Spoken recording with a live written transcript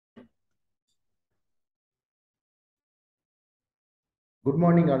Good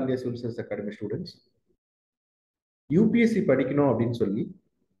morning all India civil service academy students. UPSC படிக்கணும் அப்படின்னு சொல்லி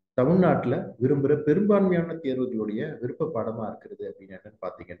தமிழ்நாட்டில் விரும்புகிற பெரும்பான்மையான தேர்வுகளுடைய விருப்ப பாடமா இருக்கிறது அப்படின்னு என்னன்னு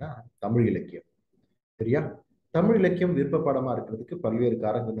பார்த்தீங்கன்னா தமிழ் இலக்கியம். சரியா? தமிழ் இலக்கியம் விருப்ப பாடமா இருக்கிறதுக்கு பல்வேறு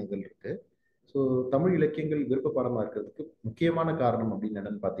காரணங்கள் இருக்கு. ஸோ தமிழ் இலக்கியங்கள் விருப்ப பாடமா இருக்கிறதுக்கு முக்கியமான காரணம் அப்படின்னு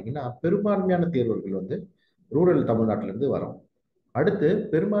என்னன்னு பார்த்தீங்கன்னா பெரும்பான்மையான தேர்வுகள் வந்து ரூரல் தமிழ்நாட்டிலேருந்து வரும். அடுத்து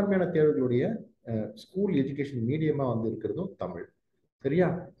பெரும்பான்மையான தேர்வுகளுடைய ஸ்கூல் எஜுகேஷன் மீடியமா வந்து இருக்கிறதும் தமிழ். சரியா?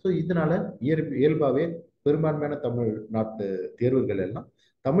 ஸோ இதனால இயல்பாவே பெரும்பான்மையான தமிழ் நாட்டு தேர்வுகள் எல்லாம்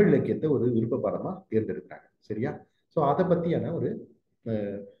தமிழ் இலக்கியத்தை ஒரு விருப்ப பாடமா தேர்ந்தெடுக்கிறாங்க. சரியா? ஸோ அதை பத்தியான ஒரு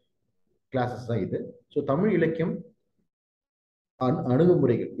கிளாஸஸ் தான் இது. ஸோ தமிழ் இலக்கியம்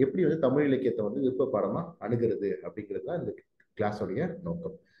அணுகுமுறைகள் எப்படி வந்து தமிழ் இலக்கியத்தை வந்து விருப்ப பாடமா அணுகிறது அப்படிங்கிறது தான் இந்த கிளாஸோடைய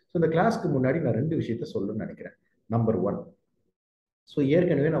நோக்கம். ஸோ இந்த கிளாஸ்க்கு முன்னாடி நான் ரெண்டு விஷயத்த சொல்லணும்னு நினைக்கிறேன். நம்பர் ஒன், ஸோ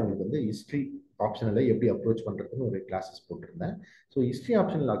ஏற்கனவே நான் உங்களுக்கு வந்து ஹிஸ்ட்ரி ஆப்ஷனில் எப்படி அப்ரோச் பண்ணுறதுன்னு ஒரு கிளாஸஸ் போட்டிருந்தேன். ஸோ ஹிஸ்ட்ரி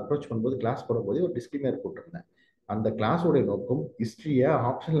ஆப்ஷனில் அப்ரோச் பண்ணும்போது கிளாஸ் போடும்போதே ஒரு டிஸ்க்ளைமர் போட்டிருந்தேன். அந்த கிளாஸோடைய நோக்கம் ஹிஸ்ட்ரியை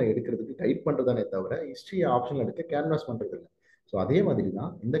ஆப்ஷனில் எடுக்கிறதுக்கு கைட் பண்ணுறதானே தவிர ஹிஸ்ட்ரியை ஆப்ஷனில் எடுக்க கேன்வாஸ் பண்ணுறது இல்லை. ஸோ அதே மாதிரி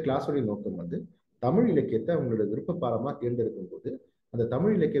தான் இந்த கிளாஸோடைய நோக்கம் வந்து தமிழ் இலக்கியத்தை அவங்களோட விருப்ப பாடமாக தேர்ந்தெடுக்கும் போது அந்த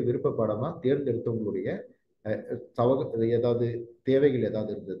தமிழ் இலக்கிய விருப்ப பாடமாக தேர்ந்தெடுத்தவங்களுடைய ஏதாவது தேவைகள்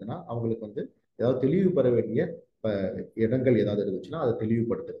ஏதாவது இருந்ததுன்னா அவங்களுக்கு வந்து ஏதாவது தெளிவு பெற வேண்டிய இடங்கள் ஏதாவது இருந்துச்சுன்னா அதை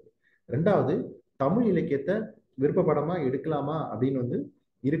தெளிவுபடுத்துறது. ரெண்டாவது, தமிழ் இலக்கியத்தை விருப்ப பாடமா எடுக்கலாமா அப்படின்னு வந்து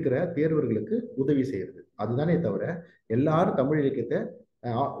இருக்கிற தேர்வர்களுக்கு உதவி செய்யறது. அதுதானே தவிர எல்லாரும் தமிழ் இலக்கியத்தை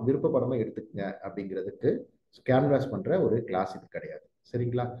விருப்ப பாடமா எடுத்துக்கங்க அப்படிங்கிறதுக்கு கேன்வாஸ் பண்ற ஒரு கிளாஸ் இது கிடையாது.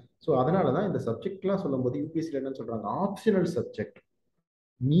 சரிங்களா? ஸோ அதனாலதான் இந்த சப்ஜெக்ட்லாம் சொல்லும் போது யூபிஎஸ்சியில் என்னன்னு சொல்றாங்க, ஆப்ஷனல் சப்ஜெக்ட்.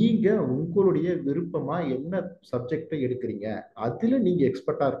 நீங்க உங்களுடைய விருப்பமா என்ன சப்ஜெக்டை எடுக்கிறீங்க, அதுல நீங்க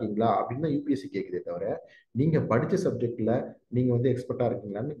எக்ஸ்பர்ட்டா இருக்கீங்களா அப்படின்னு யூபிஎஸ்சி கேட்குதே தவிர நீங்க படிச்ச சப்ஜெக்ட்ல நீங்க வந்து எக்ஸ்பர்ட்டா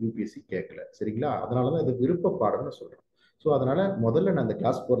இருக்கீங்களான்னு யூபிஎஸ்சி கேட்கல. சரிங்களா? அதனாலதான் இது விருப்ப பாடம்னு சொல்றோம். ஸோ அதனால முதல்ல நான் அந்த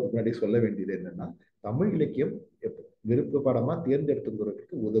கிளாஸ் போறதுக்கு முன்னாடி சொல்ல வேண்டியது என்னன்னா, தமிழ் இலக்கியம் விருப்ப பாடமா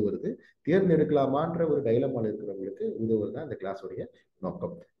தேர்ந்தெடுத்துங்கிறதுக்கு உதவுறது, தேர்ந்தெடுக்கலாமான்ற ஒரு டைலமால இருக்கிறவங்களுக்கு உதவுறது தான் இந்த கிளாஸோடைய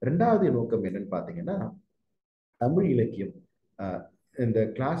நோக்கம். ரெண்டாவது நோக்கம் என்னன்னு பாத்தீங்கன்னா, தமிழ் இலக்கியம் இந்த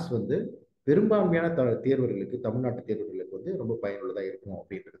கிளாஸ் வந்து பெரும்பான்மையான தேர்வர்களுக்கு, தமிழ்நாட்டு தேர்வர்களுக்கு வந்து ரொம்ப பயனுள்ளதா இருக்கும்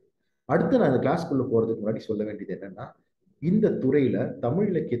அப்படின்றது. அடுத்து நான் இந்த கிளாஸ்க்குள்ள போறதுக்கு முன்னாடி சொல்ல வேண்டியது என்னன்னா, இந்த துறையில தமிழ்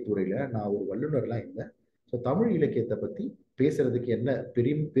இலக்கிய துறையில நான் ஒரு வல்லுநர்லாம் இல்லை. ஸோ தமிழ் இலக்கியத்தை பத்தி பேசுறதுக்கு என்ன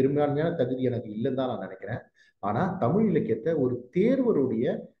பெரும்பான்மையான தகுதி எனக்கு இல்லைன்னு தான் நான் நினைக்கிறேன். ஆனா தமிழ் இலக்கியத்தை ஒரு தேர்வருடைய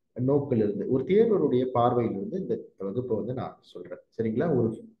நோக்கிலிருந்து, ஒரு தேர்வருடைய பார்வையிலிருந்து இந்த வகுப்பை வந்து நான் சொல்றேன். சரிங்களா? ஒரு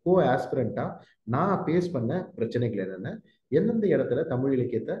கோ ஆஸ்பிரண்டா நான் ஃபேஸ் பண்ண பிரச்சனைகள் என்னென்ன, எந்தெந்த இடத்துல தமிழ்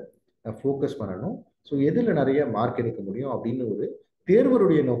இலக்கியத்தை ஃபோக்கஸ் பண்ணணும், ஸோ எதில் நிறைய மார்க் எடுக்க முடியும் அப்படின்னு ஒரு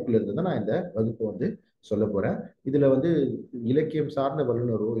தேர்வருடைய நோக்கில் இருந்து தான் நான் இந்த வகுப்பை வந்து சொல்ல போறேன். இதுல வந்து இலக்கியம் சார்ந்த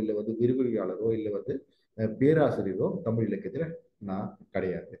வல்லுநரோ இல்லை வந்து விரிவுரையாளரோ இல்லை வந்து பேராசிரியரோ தமிழ் இலக்கியத்துல நான்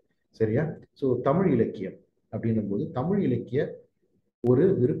கிடையாது. சரியா? ஸோ தமிழ் இலக்கியம் அப்படின்னும் போது தமிழ் இலக்கிய ஒரு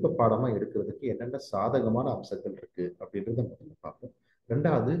விருப்ப பாடமா எடுக்கிறதுக்கு என்னென்ன சாதகமான அம்சங்கள் இருக்கு அப்படின்றத முதல்ல பார்ப்போம்.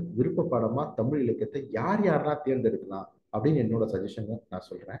 ரெண்டாவது, விருப்ப பாடமா தமிழ் இலக்கியத்தை யார் யாரெல்லாம் தேர்ந்தெடுக்கலாம் அப்படின்னு என்னோட சஜஷன் நான்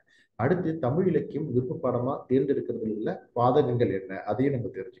சொல்றேன். அடுத்து, தமிழ் இலக்கியம் விருப்ப பாடமா தேர்ந்தெடுக்கிறதுல உள்ள பாதகங்கள் என்ன அதையும்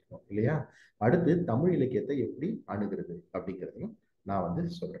நம்ம தெரிஞ்சுக்கணும் இல்லையா? அடுத்து, தமிழ் இலக்கியத்தை எப்படி அணுகிறது அப்படிங்கிறதையும் நான் வந்து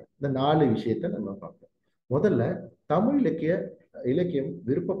சொல்றேன். இந்த 4 விஷயத்த நம்ம பார்ப்போம். முதல்ல, தமிழ் இலக்கியம்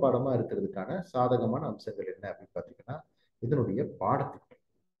விருப்ப பாடமா இருக்கிறதுக்கான சாதகமான அம்சங்கள் என்ன அப்படின்னு பார்த்தீங்கன்னா, இதனுடைய பாடத்திட்டம்.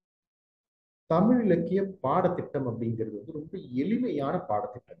 தமிழ் இலக்கிய பாடத்திட்டம் அப்படிங்கிறது வந்து ரொம்ப எளிமையான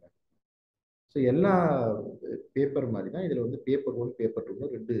பாடத்திட்டம். ஸோ எல்லா பேப்பர் மாதிரி தான் இதுல வந்து பேப்பர் 1, பேப்பர் 2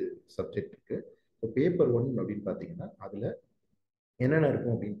 2 சப்ஜெக்ட் இருக்கு. ஸோ பேப்பர் 1 அப்படின்னு பார்த்தீங்கன்னா அதுல என்னென்ன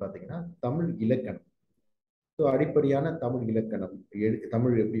இருக்கும் அப்படின்னு பார்த்தீங்கன்னா, தமிழ் இலக்கணம். ஸோ அடிப்படையான தமிழ் இலக்கணம்,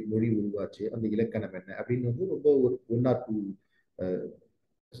 தமிழ் எப்படி மொழி உருவாச்சு, அந்த இலக்கணம் என்ன அப்படின்னு வந்து ரொம்ப ஒரு 1 or 2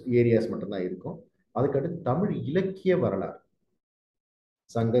 ஏரியாஸ் மட்டும்தான் இருக்கும். அதுக்கடுத்து தமிழ் இலக்கிய வரலாறு,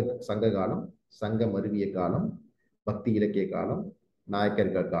 சங்க காலம், சங்க மருவிய காலம், பக்தி இலக்கிய காலம்,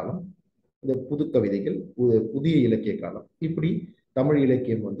 நாயக்கர்கள் காலம், இந்த புது கவிதைகள், புதிய இலக்கிய காலம், இப்படி தமிழ்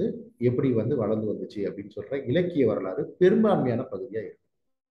இலக்கியம் வந்து எப்படி வந்து வளர்ந்து வந்துச்சு அப்படின்னு சொல்ற இலக்கிய வரலாறு பெரும்பான்மையான பகுதியா இருக்கு.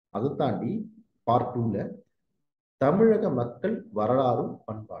 அதை தாண்டி பார்ட் 2ல தமிழக மக்கள் வரலாறும்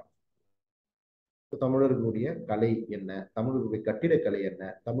பண்பாடும், தமிழர்களுடைய கலை என்ன, தமிழர்களுடைய கட்டிடக்கலை என்ன,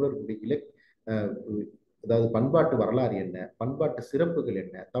 தமிழர்களுடைய அதாவது பண்பாட்டு வரலாறு என்ன, பண்பாட்டு சிறப்புகள்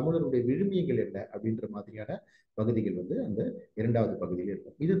என்ன, தமிழருடைய விழுமியங்கள் என்ன அப்படின்ற மாதிரியான பகுதிகள் வந்து அந்த 2வது பகுதியில்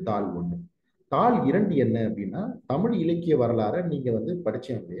இருக்கும். இது தாள் 1. தாள் 2 என்ன அப்படின்னா, தமிழ் இலக்கிய வரலாறை நீங்க வந்து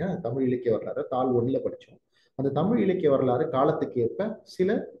படிச்சோம் இல்லையா? தமிழ் இலக்கிய வரலாறை தாள் 1ல படிச்சோம். அந்த தமிழ் இலக்கிய வரலாறு காலத்துக்கு ஏற்ப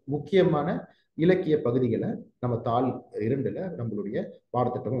சில முக்கியமான இலக்கிய பகுதிகளை நம்ம தாள் 2ல நம்மளுடைய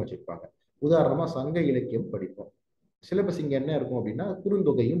பாடத்திட்டமும் வச்சிருப்பாங்க. உதாரணமா சங்க இலக்கியம் படிப்போம். சிலபஸ் இங்க என்ன இருக்கும் அப்படின்னா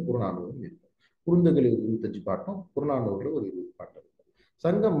குறுந்தொகையும் புறநானூறும் இருக்கும். குறுந்தொகையில் ஒரு 25 பாட்டும், புறநானூறுல ஒரு 20 பாட்டும் இருக்கும்.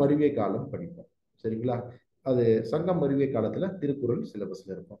 சங்கம் மருவிய காலம் படிப்போம். சரிங்களா? அது சங்கம் மருவிய காலத்துல திருக்குறள்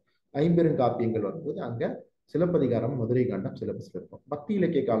சிலபஸ்ல இருக்கும். ஐம்பெருங்காப்பியங்கள் வரும்போது அங்க சிலப்பதிகாரம், மதுரை காண்டம் சிலபஸ்ல இருக்கும். பக்தி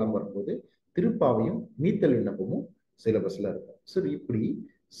இலக்கிய காலம் வரும்போது திருப்பாவையும் நீத்தல் விண்ணப்பமும் சிலபஸ்ல இருக்கும். சரி, இப்படி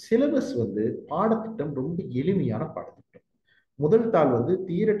சிலபஸ் வந்து பாடத்திட்டம் ரொம்ப எளிமையான பாடத்திட்டம். முதல் தாள் வந்து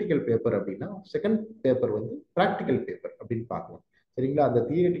தியரட்டிக்கல் பேப்பர் அப்படின்னா, செகண்ட் பேப்பர் வந்து ப்ராக்டிக்கல் பேப்பர் அப்படின்னு பார்க்கலாம். சரிங்களா? அந்த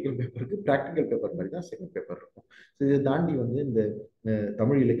தியரட்டிக்கல் பேப்பருக்கு ப்ராக்டிக்கல் பேப்பர் மாதிரி தான் செகண்ட் பேப்பர் இருக்கும். இதை தாண்டி வந்து இந்த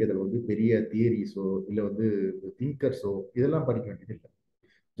தமிழ் இலக்கியத்தில் வந்து பெரிய தியரிஸோ இல்லை வந்து திங்கர்ஸோ இதெல்லாம் படிக்க வேண்டியது இல்லை.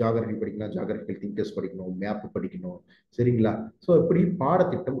 ஜாகிரபி படிக்கணும், ஜாகிரபிக்கல் திங்கர்ஸ் படிக்கணும், மேப் படிக்கணும். சரிங்களா? ஸோ இப்படி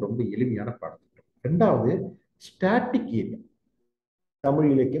பாடத்திட்டம் ரொம்ப எளிமையான பாடத்திட்டம். ரெண்டாவது, ஸ்டாட்டிக் ஏரியா. தமிழ்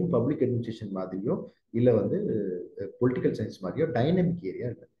இலக்கியம் பப்ளிக் அட்மினிஸ்ட்ரேஷன் மாதிரியோ இல்லை வந்து பொலிட்டிக்கல் சயின்ஸ் மாதிரியோ டைனமிக் ஏரியா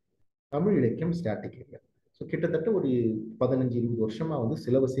இல்லை. தமிழ் இலக்கியம் ஸ்டாட்டிக் ஏரியா. ஸோ கிட்டத்தட்ட ஒரு 15-20 வருஷமா வந்து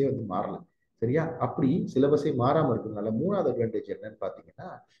சிலபஸே வந்து மாறல. சரியா? அப்படி சிலபஸே மாறாம இருக்கிறதுனால மூணாவது அட்வான்டேஜ் என்னன்னு பார்த்தீங்கன்னா,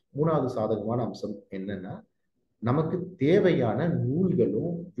 மூணாவது சாதகமான அம்சம் என்னன்னா, நமக்கு தேவையான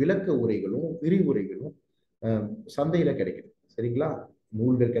நூல்களும் விளக்க உரைகளும் விரிவுரைகளும் சந்தையில கிடைக்குது. சரிங்களா?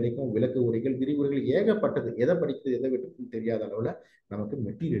 நூல்கள் கிடைக்கும், விளக்க உரைகள், விரிவுரைகள் ஏகப்பட்டது. எதை படிக்கிறது எதை விட்டுறதுன்னு தெரியாத அளவுல நமக்கு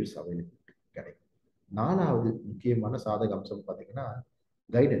மெட்டீரியல்ஸ் அவைலபிள் கிடைக்கும். நாலாவது முக்கியமான சாதக அம்சம் பார்த்தீங்கன்னா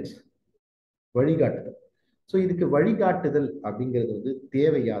கைடன்ஸ், வழிகாட்டுதல். ஸோ இதுக்கு வழிகாட்டுதல் அப்படிங்கிறது வந்து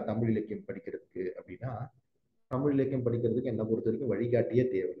தேவையா தமிழ் இலக்கியம் படிக்கிறதுக்கு அப்படின்னா, தமிழ் இலக்கியம் படிக்கிறதுக்கு என்ன பொறுத்த வரைக்கும் வழிகாட்டியே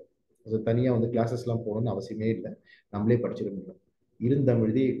தேவையில்லை. அது தனியாக வந்து கிளாஸஸ்லாம் போகணும்னு அவசியமே இல்லை. நம்மளே படிச்சிட முடியும்.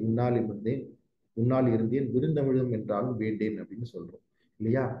 இருந்தமிழ்தே உன்னால் இருந்தேன், உன்னால் இருந்தேன் விருந்தமிழும் என்றாலும் வேண்டேன் அப்படின்னு சொல்றோம்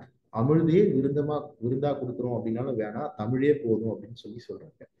இல்லையா? அமிழ்தே விருந்தா கொடுக்குறோம் அப்படின்னாலும் வேணாம், தமிழே போதும் அப்படின்னு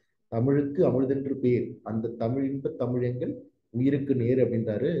சொல்றாங்க. தமிழுக்கு அமிழ்தென்று பேர், அந்த தமிழ் இன்ப தமிழெங்கள் உயிருக்கு நேர்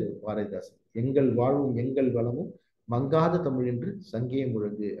அப்படின்றாரு பாரதிதாசன். எங்கள் வாழ்வும் எங்கள் வளமும் மங்காத தமிழ் என்று சங்கே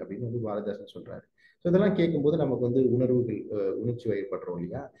முழங்கு அப்படின்னு வந்து பாரதிதாசன் சொல்றாரு. ஸோ இதெல்லாம் கேட்கும்போது நமக்கு வந்து உணர்வுகள் உணர்ச்சி வயப்படுறோம்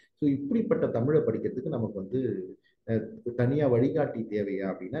இல்லையா? ஸோ இப்படிப்பட்ட தமிழை படிக்கிறதுக்கு நமக்கு வந்து தனியா வழிகாட்டி தேவையா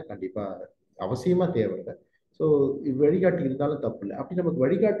அப்படின்னா கண்டிப்பா அவசியமா தேவையில்லை. ஸோ வழிகாட்டி இருந்தாலும் தப்பு இல்லை. அப்படி நமக்கு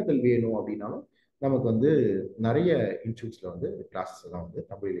வழிகாட்டுதல் வேணும் அப்படின்னாலும் நமக்கு வந்து நிறைய இன்ஸ்டியூட்ஸ்ல வந்து கிளாஸஸ் எல்லாம் வந்து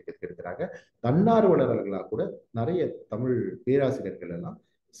தமிழ் இலக்கியத்துக்கு எடுக்கிறாங்க. தன்னார்வலர்களாக கூட நிறைய தமிழ் பேராசிரியர்கள் எல்லாம்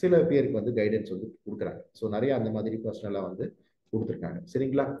சில பேருக்கு வந்து கைடன்ஸ் வந்து கொடுக்குறாங்க. ஸோ நிறைய அந்த மாதிரி பர்சனலாக வந்து கொடுத்துருக்காங்க.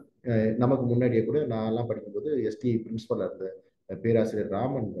 சரிங்களா? நமக்கு முன்னாடியே கூட நான் எல்லாம் படிக்கும்போது எஸ்டி பிரின்சிபலாக இருந்த பேராசிரியர்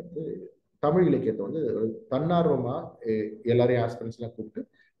ராமன் வந்து தமிழ் இலக்கியத்தை வந்து தன்னார்வமா எல்லாரையும் ஆஸ்பிரன்ஸ் எல்லாம் கூப்பிட்டு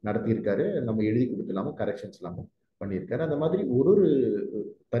நடத்தியிருக்காரு. நம்ம எழுதி கொடுத்துலாம கரெக்ஷன்ஸ் இல்லாமல் பண்ணியிருக்காரு. அந்த மாதிரி ஒரு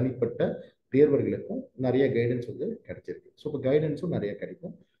தனிப்பட்ட தேர்வர்களுக்கும் நிறைய கைடன்ஸ் வந்து கிடைச்சிருக்கு. ஸோ இப்போ கைடன்ஸும் நிறைய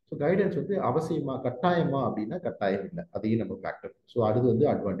கிடைக்கும். ஸோ கைடன்ஸ் வந்து அவசியமா கட்டாயமா அப்படின்னா கட்டாயம் இல்லை. அதையும் நம்ம ஃபேக்டர். ஸோ அது வந்து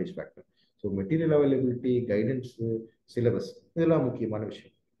advantage factor. So material availability, guidance, syllabus இதெல்லாம் முக்கியமான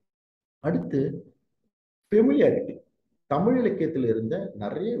விஷயம். அடுத்து ஃபெமிலியாரிட்டி. தமிழ் இலக்கியத்தில் இருந்த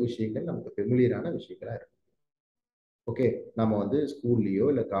நிறைய விஷயங்கள் நமக்கு ஃபெமிலியரான விஷயங்களா இருக்கு. ஓகே, நம்ம வந்து ஸ்கூல்லையோ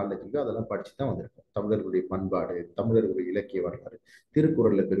இல்லை காலேஜ்லையோ அதெல்லாம் படிச்சு தான் வந்திருக்கோம். தமிழர்களுடைய பண்பாடு, தமிழர்களுடைய இலக்கிய வரலாறு,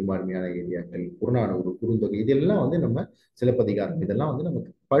 திருக்குறள்ல பெரும்பான்மையான ஏரியாக்கள், புறநானூறு, குறுந்தொகை இதெல்லாம் வந்து நம்ம சிலப்பதிகாரம் இதெல்லாம் வந்து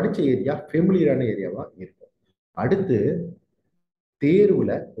நமக்கு படிச்ச ஏரியா, ஃபெமிலியரான ஏரியாவா இருக்கும். அடுத்து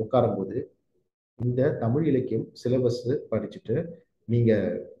தேர்வுல உட்காரும் போது இந்த தமிழ் இலக்கியம் சிலபஸ் படிச்சுட்டு நீங்க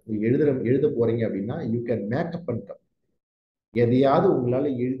எழுத போறீங்க அப்படின்னா you can makeup and come. எதையாவது உங்களால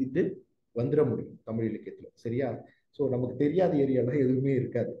எழுதிட்டு வந்துட முடியும் தமிழ் இலக்கியத்துல. சரியா? ஸோ நமக்கு தெரியாத ஏரியால எதுவுமே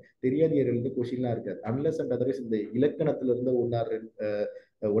இருக்காது. தெரியாத ஏரியால இருந்து கொஸ்டின்லாம் இருக்காது. அன்லெஸ் அண்ட் அதர்வைஸ் இந்த இலக்கணத்துல இருந்த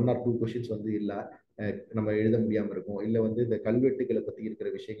ஒன் ஆர் டூ கொஸ்டின்ஸ் வந்து இல்ல நம்ம எழுத முடியாம இருக்கும். இல்ல வந்து இந்த கல்வெட்டுகளை பத்தி இருக்கிற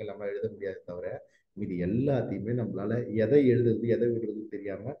விஷயங்கள் நம்ம எழுத முடியாது தவிர இது எல்லாத்தையுமே நம்மளால எதை எழுதுறது எதை விடுறதுன்னு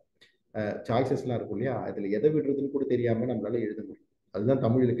தெரியாம சாய்ஸஸ்லாம் இருக்கும் இல்லையா? அதுல எதை விடுறதுன்னு கூட தெரியாம நம்மளால எழுத முடியும். அதுதான்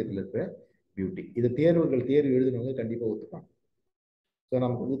தமிழ் இலக்கியத்துல இருக்கிற பியூட்டி. இது தேர்வு எழுதுனவங்க கண்டிப்பா ஒத்துப்பாங்க. ஸோ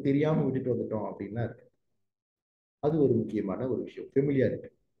நமக்கு வந்து தெரியாம விட்டுட்டு வந்துட்டோம் அப்படின்னா இருக்கு. அது ஒரு முக்கியமான ஒரு விஷயம், ஃபெமிலியாரிட்டி.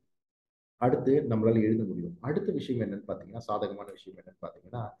 அடுத்து நம்மளால எழுத முடியும். அடுத்த விஷயம் என்னன்னு பாத்தீங்கன்னா, சாதகமான விஷயம் என்னன்னு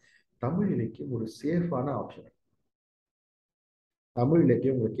பாத்தீங்கன்னா, தமிழ் இலக்கியம் ஒரு சேஃபான ஆப்ஷன். தமிழ்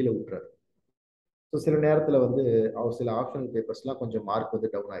இலக்கியம் உங்களை கீழே விட்டுறாரு. ஸோ சில நேரத்துல வந்து சில ஆப்ஷனல் பேப்பர்ஸ்லாம் கொஞ்சம் மார்க்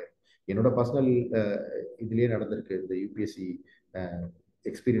வந்து டவுன் ஆயிடும். என்னோட பர்சனல் இதுலயே நடந்திருக்கு. இந்த யூபிஎஸ்சி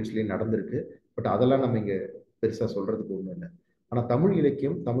எக்ஸ்பீரியன்ஸ்லயே நடந்திருக்கு. பட் அதெல்லாம் நம்ம இங்க பெருசா சொல்றதுக்கு ஒண்ணும் இல்லை. ஆனா தமிழ்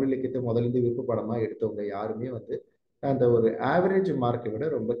இலக்கியத்தை முதல்ல இருந்து விருப்ப பாடமா எடுத்தவங்க யாருமே வந்து அந்த ஒரு ஆவரேஜ் மார்க்கை விட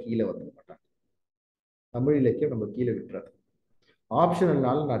ரொம்ப கீழே வந்துட மாட்டாங்க. தமிழ் இலக்கியம் நம்ம கீழே விட்டுறாரு.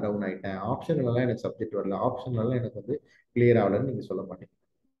 ஆப்ஷனல்னால நான் டவுன் ஆயிட்டேன், ஆப்ஷனல்லாம் எனக்கு சப்ஜெக்ட் வரல, ஆப்ஷனல்லாம் எனக்கு வந்து கிளியர் ஆகலன்னு நீங்க சொல்ல மாட்டீங்க.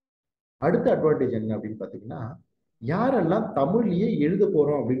 அடுத்த அட்வான்டேஜ் என்ன அப்படின்னு பாத்தீங்கன்னா, யாரெல்லாம் தமிழ்லயே எழுத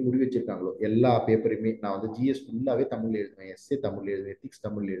போறோம் அப்படின்னு முடிவு வச்சிருக்காங்களோ எல்லா பேப்பரையுமே நான் வந்து ஜிஎஸ் ஃபுல்லாவே தமிழ்ல எழுதுவேன், எஸ்ஏ தமிழ்ல எழுதுவேன், எத்திக்ஸ்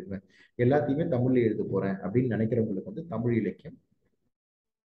தமிழ்ல எழுதுவேன், எல்லாத்தையுமே தமிழ்ல எழுத போறேன் அப்படின்னு நினைக்கிறவங்களுக்கு வந்து தமிழ் இலக்கியம்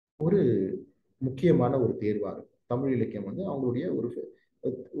ஒரு முக்கியமான ஒரு தேர்வா இருக்கும். தமிழ் இலக்கியம் வந்து அவங்களுடைய ஒரு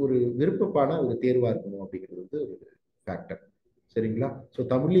ஒரு விருப்பப்பான ஒரு தேர்வா இருக்கணும் அப்படிங்கிறது வந்து ஒரு ஃபேக்டர். சரிங்களா? ஸோ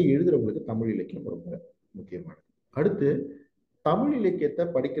தமிழ்லயே எழுதுறவங்களுக்கு தமிழ் இலக்கியம் ரொம்ப முக்கியமானது. அடுத்து தமிழ் இலக்கியத்தை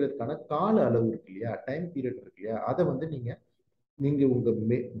படிக்கிறதுக்கான கால அளவு இருக்கு இல்லையா, டைம் பீரியட் இருக்கு இல்லையா, அதை வந்து நீங்க நீங்க உங்க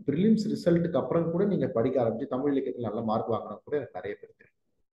ப்ரிலிம்ஸ் ரிசல்ட்டுக்கு அப்புறம் கூட நீங்க படிக்க ஆரம்பிச்சு தமிழ் இலக்கியத்தில் நல்ல மார்க் வாங்கினா கூட எனக்கு நிறைய பேர் தெரியும்.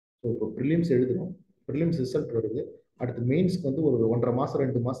 ஸோ இப்போ ப்ரிலிம்ஸ் எழுதுறோம், ப்ரிலிம்ஸ் ரிசல்ட் வருது, அடுத்து மெயின்ஸ்க்கு வந்து ஒரு 1.5 மாசம்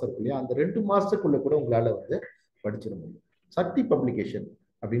 2 மாசம் இருக்கு இல்லையா, அந்த 2 மாசத்துக்குள்ள கூட உங்களால வந்து படிச்சிட முடியும். சக்தி பப்ளிகேஷன்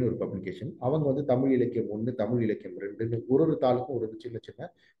அப்படின்னு ஒரு பப்ளிகேஷன், அவங்க வந்து தமிழ் இலக்கியம் 1 தமிழ் இலக்கியம் 2 ஒரு ஒரு தாளுக்கும் ஒரு சின்ன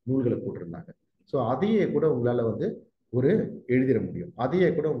சின்ன நூல்களை போட்டிருந்தாங்க. ஸோ அதையே கூட உங்களால வந்து ஒரு எழுதிட முடியும், அதையே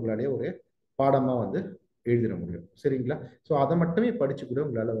கூட உங்களாலே ஒரு பாடமா வந்து எழுதிட முடியும். சரிங்களா? ஸோ அதை மட்டுமே படிச்சு கூட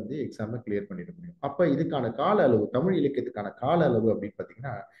உங்களால வந்து எக்ஸாமை கிளியர் பண்ணிட முடியும். அப்ப இதுக்கான கால அளவு, தமிழ் இலக்கியத்துக்கான கால அளவு அப்படின்னு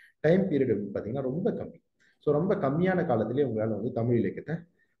பார்த்தீங்கன்னா, டைம் பீரியட் அப்படின்னு பார்த்தீங்கன்னா ரொம்ப கம்மி. ஸோ ரொம்ப கம்மியான காலத்திலே உங்களால வந்து தமிழ் இலக்கியத்தை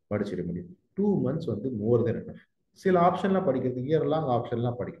படிச்சிட முடியும். 2 months வந்து மோர் தென் எனஃப். சில ஆப்ஷன்லாம் படிக்கிறது இயர் லாங்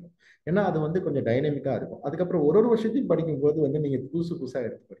ஆப்ஷன்லாம் படிக்கணும். ஏன்னா அது வந்து கொஞ்சம் டைனமிக்கா இருக்கும். அதுக்கப்புறம் ஒரு ஒரு வருஷத்தையும் படிக்கும்போது வந்து நீங்க புதுசு புதுசா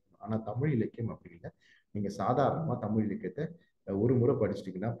எடுத்து படிக்கணும். ஆனா தமிழ் இலக்கியம் அப்படி இல்லை. நீங்க சாதாரணமா தமிழ் இலக்கியத்தை ஒரு முறை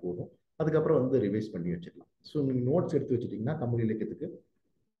படிச்சிட்டீங்கன்னா போதும். அதுக்கப்புறம் வந்து ரிவைஸ் பண்ணி வச்சுக்கலாம். ஸோ நீங்க நோட்ஸ் எடுத்து வச்சுட்டீங்கன்னா தமிழ் இலக்கியத்துக்கு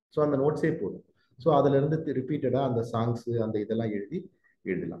ஸோ அந்த நோட்ஸே போதும். ஸோ அதுல இருந்து ரிப்பீட்டடா அந்த சாங்ஸ் அந்த இதெல்லாம்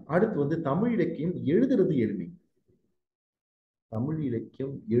எழுதலாம். அடுத்து வந்து தமிழ் இலக்கியம் எழுதுறது எளிமை. தமிழ்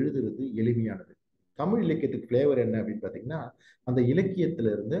இலக்கியம் எழுதுறது எளிமையானது. தமிழ் இலக்கியத்துக்கு ஃபிளேவர் என்ன அப்படின்னு பார்த்தீங்கன்னா, அந்த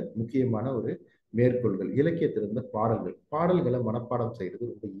இலக்கியத்துல இருந்த முக்கியமான ஒரு மேற்கோள்கள், இலக்கியத்துல இருந்த பாடல்கள், பாடல்களை மனப்பாடம் செய்யறது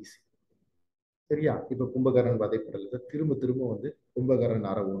ரொம்ப ஈஸி. சரியா? இப்ப கும்பகர்ணன் வதைப்படல திரும்ப திரும்ப வந்து கும்பகர்ணன்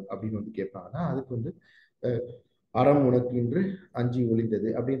அறவோன் அப்படின்னு வந்து கேட்பாங்கன்னா, அதுக்கு வந்து அஹ், அறம் உனக்கு இன்று அஞ்சி ஒளிந்தது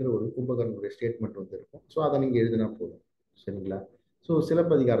அப்படின்ற ஒரு கும்பகர்ணனுடைய ஸ்டேட்மெண்ட் வந்து இருக்கும். ஸோ அதை நீங்க எழுதினா போதும். சரிங்களா? ஸோ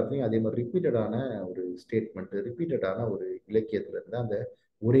சிலப்பதிகாரத்துலையும் அதே மாதிரி ரிப்பீட்டடான ஒரு ஸ்டேட்மெண்ட், ரிப்பீட்டடான ஒரு இலக்கியத்துல இருந்து அந்த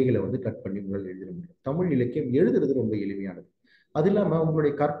உரைகளை வந்து கட் பண்ணி உங்களால் எழுத முடியும். தமிழ் இலக்கியம் எழுதுறது ரொம்ப எளிமையானது. அது இல்லாம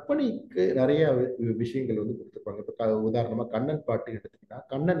உங்களுடைய கற்பனைக்கு நிறைய விஷயங்கள் வந்து கொடுத்துருப்பாங்க. இப்ப உதாரணமா கண்ணன் பாட்டு எடுத்தீங்கன்னா,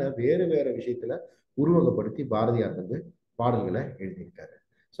 கண்ணனை வேறு வேற விஷயத்துல உருவகப்படுத்தி பாரதியார் வந்து பாடல்களை எழுதியிருக்காரு.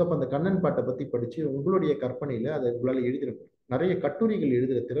 ஸோ அப்ப அந்த கண்ணன் பாட்டை பத்தி படிச்சு உங்களுடைய கற்பனையில அதை உங்களால எழுதிட முடியும். நிறைய கட்டுரைகள்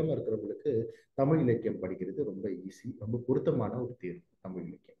எழுதுற திறமை இருக்கிறவங்களுக்கு தமிழ் இலக்கியம் படிக்கிறது ரொம்ப ஈஸி, ரொம்ப பொருத்தமான ஒரு தேர்வு தமிழ்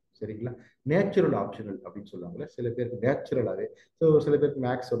இலக்கியம். சரிங்களா? நேச்சுரல் ஆப்ஷனல் அப்படின்னு சொல்லுவாங்கல்ல, சில பேருக்கு நேச்சுரலாவே. ஸோ சில பேருக்கு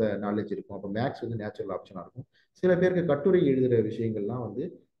மேக்ஸோட நாலேஜ் இருக்கும், அப்போ மேக்ஸ் வந்து நேச்சுரல் ஆப்ஷனா இருக்கும். சில பேருக்கு கட்டுரை எழுதுற விஷயங்கள்லாம் வந்து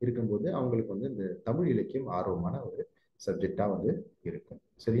இருக்கும்போது அவங்களுக்கு வந்து இந்த தமிழ் இலக்கியம் ஆர்வமான ஒரு சப்ஜெக்டா வந்து இருக்கும்.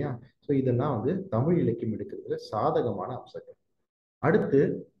 சரியா? ஸோ இதெல்லாம் வந்து தமிழ் இலக்கியம் எடுக்கிறதுல சாதகமான அம்சங்கள். அடுத்து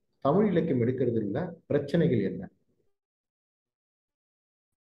தமிழ் இலக்கியம் எடுக்கிறதுல பிரச்சனைகள் என்ன?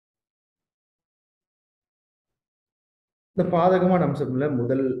 இந்த பாதகமான அம்சம்ல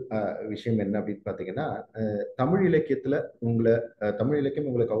முதல் விஷயம் என்ன அப்படின்னு பாத்தீங்கன்னா, தமிழ் இலக்கியத்துல உங்களை தமிழ் இலக்கியம்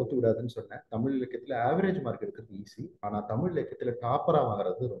உங்களை கவுத்து விடாதுன்னு சொன்னேன். தமிழ் இலக்கியத்துல ஆவரேஜ் மார்க் எடுக்கிறது ஈஸி, ஆனா தமிழ் இலக்கியத்துல டாப்பரா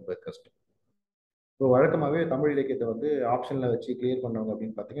வாங்குறது ரொம்ப கஷ்டம். இப்போ வழக்கமாவே தமிழ் இலக்கியத்தை வந்து ஆப்ஷன்ல வச்சு கிளியர் பண்ணவங்க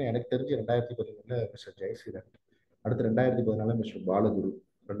அப்படின்னு பாத்தீங்கன்னா, எனக்கு தெரிஞ்சு 2013 மிஸ்டர் ஜெயஸ்ரீதர், அடுத்து 2014 mister Balaguru,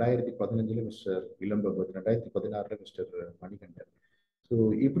 2015 mister Ilambagavath, 2016 mister Manikandan. So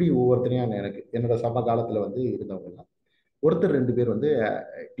இப்படி ஒவ்வொருத்தரையும் எனக்கு என்னோட சம காலத்துல வந்து இருந்தவங்க ஒருத்தர் 2 பேர் வந்து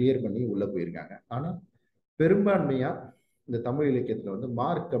கிளியர் பண்ணி உள்ள போயிருக்காங்க. ஆனா பெரும்பான்மையா இந்த தமிழ் இலக்கியத்துல வந்து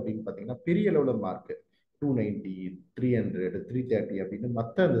மார்க் அப்படின்னு பாத்தீங்கன்னா பெரிய அளவுல மார்க் 290 300 330 அப்படின்னு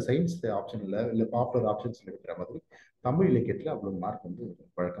மற்ற அந்த சயின்ஸ் ஆப்ஷன்ல இல்ல பாப்புலர் ஆப்ஷன்ஸ்ல இருக்கிற மாதிரி தமிழ் இலக்கியத்துல அவ்வளவு மார்க் வந்து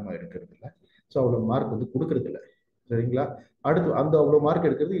வழக்கமா எடுக்கிறது இல்லை. ஸோ அவ்வளவு மார்க் வந்து கொடுக்கறது இல்லை. சரிங்களா? அடுத்து அந்த அவ்வளவு மார்க்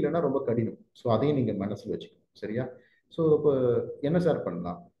எடுக்கிறது இல்லைன்னா ரொம்ப கடினம். ஸோ அதையும் நீங்க மனசுல வச்சுக்கணும். சரியா? ஸோ இப்போ என்ன சார்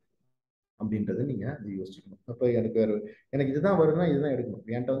பண்ணலாம் அப்படின்றத நீங்க யோசிச்சுக்கணும். அப்ப எனக்கு வேற எனக்கு இதுதான் வருதுன்னா இதுதான் எடுக்கணும்.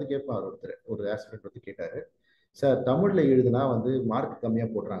 என்கிட்ட வந்து கேட்பார் ஒருத்தர், ஒரு ஆஸ்பிரண்ட் வந்து கேட்டாரு, சார் தமிழ்ல எழுதுனா வந்து மார்க் கம்மியா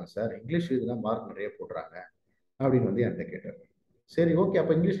போடுறாங்க சார், இங்கிலீஷ் எழுதுனா மார்க் நிறைய போடுறாங்க அப்படின்னு வந்து என்கிட்ட கேட்டார். சரி ஓகே,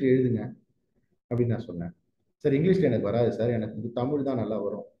 அப்ப இங்கிலீஷ்ல எழுதுங்க அப்படின்னு நான் சொன்னேன். சார் இங்கிலீஷ்ல எனக்கு வராது சார், எனக்கு வந்து தமிழ் தான் நல்லா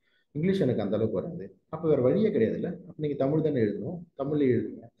வரும், இங்கிலீஷ் எனக்கு அந்த அளவுக்கு வராது. அப்ப வேற வழியே கிடையாதுல்ல, அப்ப நீங்க தமிழ் தானே எழுதணும், தமிழ்ல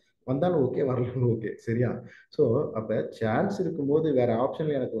எழுதுங்க. வந்தாலும் ஓகே, வரலாம் ஓகே. சரியா? ஸோ அப்ப சான்ஸ் இருக்கும்போது வேற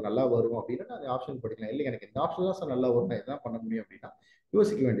ஆப்ஷன்ல எனக்கு நல்லா வரும் அப்படின்னா நான் அந்த ஆப்ஷன் படிக்கலாம். இல்லை எனக்கு இந்த ஆப்ஷன் தான் சார் நல்லா வரும், நான் இதான் பண்ண முடியும் அப்படின்னா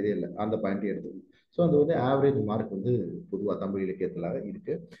யோசிக்க வேண்டியதே இல்லை, அந்த பாயிண்ட் எடுத்துக்கணும். ஸோ அது வந்து ஆவரேஜ் மார்க் வந்து பொதுவாக தமிழ் இலக்கியத்துல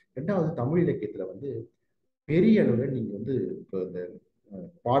இருக்கு. ரெண்டாவது தமிழ் இலக்கியத்துல வந்து பெரிய அளவில் நீங்க வந்து இப்போ இந்த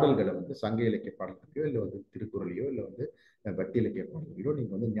பாடல்களை வந்து சங்க இலக்கிய பாடல்களையோ இல்லை வந்து திருக்குறளையோ இல்லை வந்து பக்தி இலக்கிய பாடல்களையோ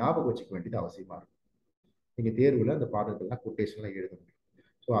நீங்க வந்து ஞாபகம் வச்சுக்க வேண்டியது அவசியமா இருக்கும். நீங்க தேர்வுல அந்த பாடல்கள்லாம் கொட்டேஷன்லாம் எழுத முடியும்.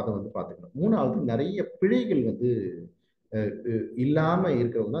 ஸோ அதை வந்து பார்த்துக்கணும். மூணாவது, நிறைய பிழைகள் வந்து இல்லாம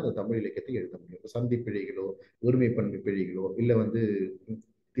இருக்கிறவங்க தான் அந்த தமிழ் இலக்கியத்தை எழுத முடியும். சந்தி பிழைகளோ, ஒருமைப்பன்மை பிழைகளோ, இல்லை வந்து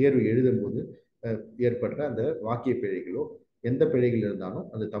தேர்வு எழுதும் போது ஏற்படுற அந்த வாக்கிய பிழைகளோ, எந்த பிழைகள் இருந்தாலும்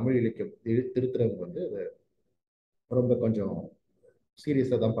அந்த தமிழ் இலக்கியம் திருத்துறவங்க வந்து அதை ரொம்ப கொஞ்சம்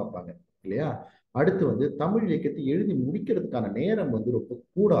சீரியஸா தான் பார்ப்பாங்க இல்லையா? அடுத்து வந்து தமிழ் இலக்கியத்தை எழுதி முடிக்கிறதுக்கான நேரம் வந்து ரொம்ப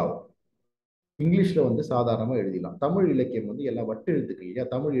கூட ஆகும். இங்கிலீஷ்ல வந்து சாதாரணமா எழுதிடலாம். தமிழ் இலக்கியம் வந்து எல்லாம் வட்டு எழுத்துக்கள் இல்லையா?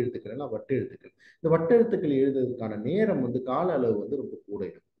 தமிழ் எழுத்துக்கள் எல்லாம் வட்டு எழுத்துக்கள். இந்த வட்டு எழுத்துக்கள் எழுதுறதுக்கான நேரம் வந்து கால அளவு வந்து ரொம்ப கூட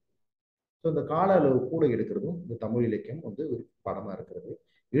இருக்கும். ஸோ இந்த கால அளவு கூட எடுக்கிறதும் இந்த தமிழ் இலக்கியம் வந்து ஒரு படமா இருக்கிறது.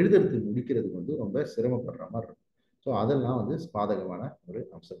 எழுதுறது முடிக்கிறது வந்து ரொம்ப சிரமப்படுற மாதிரி இருக்கும். ஸோ அதெல்லாம் வந்து பாதகமான ஒரு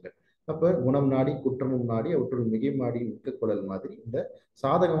அம்சங்கள். அப்ப குணம் நாடி குற்றமும் நாடி அவற்றுள் மிகை மாடி மிக்க குழல் மாதிரி இந்த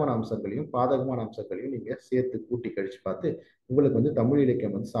சாதகமான அம்சங்களையும் பாதகமான அம்சங்களையும் நீங்க சேர்த்து கூட்டி கழிச்சு பார்த்து உங்களுக்கு வந்து தமிழ்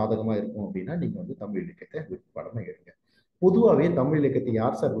இலக்கியம் வந்து சாதகமா இருக்கும் அப்படின்னா நீங்க வந்து தமிழ் இலக்கியத்தை விருப்பப்படமா எடுங்க. பொதுவாகவே தமிழ் இலக்கியத்தை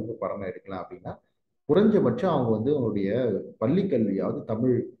யார் சார் விருப்பப்படமா எடுக்கலாம் அப்படின்னா, குறைஞ்சபட்சம் அவங்க வந்து அவங்களுடைய பள்ளி கல்வியாவது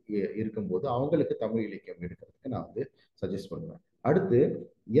தமிழ் இருக்கும்போது அவங்களுக்கு தமிழ் இலக்கியம் எடுக்கிறதுக்கு நான் வந்து சஜஸ்ட் பண்ணுவேன். அடுத்து,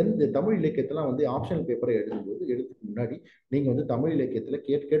 எந்த தமிழ் இலக்கியத்தெல்லாம் வந்து ஆப்ஷனல் பேப்பரை எழுதும்போது எழுதுறதுக்கு முன்னாடி நீங்க வந்து தமிழ் இலக்கியத்துல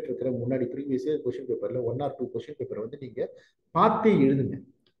கேட்டிருக்கிற முன்னாடி ப்ரீவியஸ் இயர் கொஸ்டின் பேப்பர்ல 1 or 2 கொஸ்டின் பேப்பரை வந்து நீங்க பார்த்தே எழுதுங்க.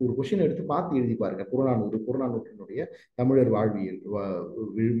 ஒரு கொஸ்டின் எடுத்து பார்த்து எழுதி பாருங்க. புறநானூற்றினுடைய தமிழர் வாழ்வியல்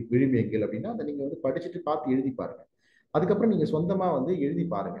விழுமியங்கள் அப்படின்னா அதை நீங்க வந்து படிச்சுட்டு பார்த்து எழுதி பாருங்க. அதுக்கப்புறம் நீங்க சொந்தமா வந்து எழுதி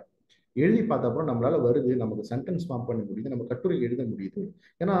பாருங்க. எழுதி பார்த்த அப்புறம் நம்மளால வருது, நமக்கு சென்டென்ஸ் ஃபார்ம் பண்ண முடியுது, நம்ம கட்டுரை எழுத முடியுது.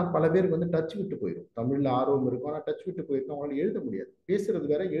 ஏன்னா பல பேருக்கு வந்து டச் விட்டு போயிடும். தமிழ்ல ஆர்வம் இருக்கும், ஆனால் டச் விட்டு போயிருக்கும், அவங்களால எழுத முடியாது. பேசுறது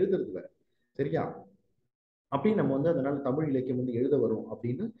வேற, எழுதுறது வேற. சரியா? அப்படின்னு நம்ம வந்து அதனால தமிழ் இலக்கியம் வந்து எழுத வரும்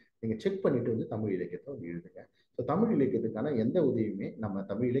அப்படின்னு நீங்க செக் பண்ணிட்டு வந்து தமிழ் இலக்கியத்தை வந்து எழுதுங்க. ஸோ தமிழ் இலக்கியத்துக்கான எந்த உதவியுமே, நம்ம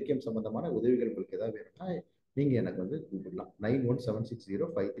தமிழ் இலக்கியம் சம்பந்தமான உதவிகள் உங்களுக்கு ஏதாவது வேணும்னா நீங்க எனக்கு வந்து கூப்பிடலாம்.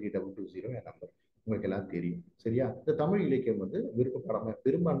 9176053220 என் நம்பர். உங்களுக்கு எல்லாம் தெரியும். சரியா? இந்த தமிழ் இலக்கியம் வந்து விருப்பப்படாம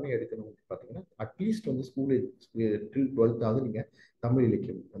பெரும்பான்மையாக எடுக்கணும் பார்த்தீங்கன்னா, அட்லீஸ்ட் வந்து ஸ்கூல் டில் 12th நீங்க தமிழ்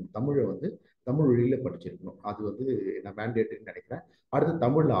இலக்கியம் தமிழை வந்து தமிழ் வழியில படிச்சிருக்கணும். அது வந்து நான் மேண்டேட்டரின்னு நினைக்கிறேன். அடுத்து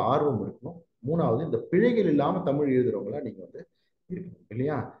தமிழ்ல ஆர்வம் இருக்கணும். மூணாவது, இந்த பிழைகள் இல்லாம தமிழ் எழுதுறவங்களா நீங்க வந்து இருக்கணும்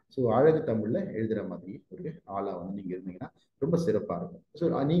இல்லையா? ஸோ அழகு தமிழ்ல எழுதுற மாதிரி ஒரு ஆளா வந்து நீங்க இருந்தீங்கன்னா ரொம்ப சிறப்பா இருக்கும். ஸோ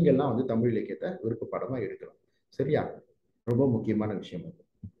நீங்க எல்லாம் வந்து தமிழ் இலக்கியத்தை விருப்பப்படமா எடுக்கலாம். சரியா? ரொம்ப முக்கியமான விஷயம் அது.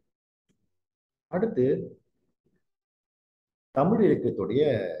 அடுத்து, தமிழ் இலக்கியத்துடைய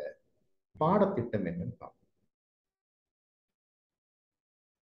பாடத்திட்டம் என்னன்னு பார்ப்போம்.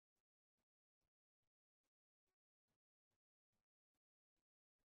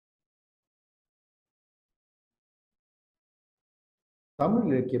 தமிழ்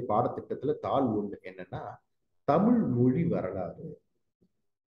இலக்கிய பாடத்திட்டத்துல தாள் 1 என்னன்னா, தமிழ் மொழி வரலாறு.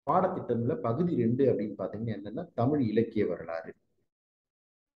 பாடத்திட்டம்ல பகுதி 2 அப்படின்னு பாத்தீங்கன்னா என்னன்னா, தமிழ் இலக்கிய வரலாறு.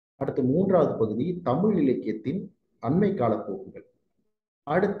 அடுத்து 3வது பகுதி தமிழ் இலக்கியத்தின் அண்மை கால போக்குகள்.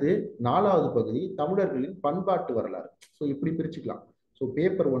 அடுத்து 4வது பகுதி தமிழர்களின் பண்பாட்டு வரலாறு. ஸோ இப்படி பிரிச்சுக்கலாம். So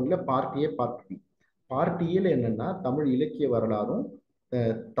paper 1ல part A, part B. Part ஏல என்னன்னா தமிழ் இலக்கிய வரலாறும்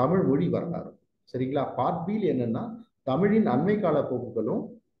தமிழ் மொழி வரலாறும். சரிங்களா? பார்ட் பியில் என்னன்னா தமிழின் அண்மை கால போக்குகளும்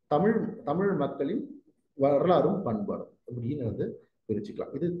தமிழ் தமிழ் மக்களின் வரலாறும் பண்பாடும் அப்படின்னு வந்து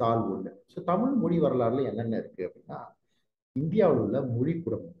பிரிச்சுக்கலாம். இது தாள் 1. ஸோ தமிழ் மொழி வரலாறுல என்னென்ன இருக்கு அப்படின்னா, இந்தியாவில் உள்ள மொழி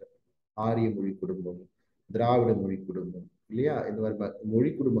குடும்பங்கள், ஆரிய மொழி குடும்பம், திராவிட மொழி குடும்பம் இல்லையா? இந்த மாதிரி மொழி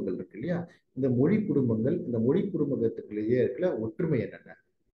குடும்பங்கள் இருக்கு இல்லையா? இந்த மொழி குடும்பங்கள், இந்த மொழி குடும்பத்துக்குள்ளேயே இருக்கிற ஒற்றுமை என்னென்ன?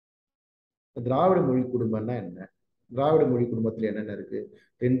 திராவிட மொழி குடும்பம்னா என்ன? திராவிட மொழி குடும்பத்துல என்னென்ன இருக்கு?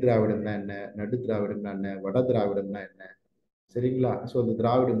 தென் திராவிடம்னா என்ன? நடு திராவிடம்னா என்ன? வட திராவிடம்னா என்ன? சரிங்களா? ஸோ இந்த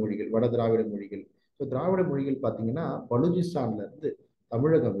திராவிட மொழிகள், வட திராவிட மொழிகள். ஸோ திராவிட மொழிகள் பார்த்தீங்கன்னா பலுச்சிஸ்தான்ல இருந்து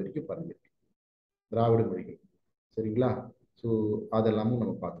தமிழகம் வரைக்கும் பரவிருக்கு திராவிட மொழிகள். சரிங்களா? ஸோ அதெல்லாமும்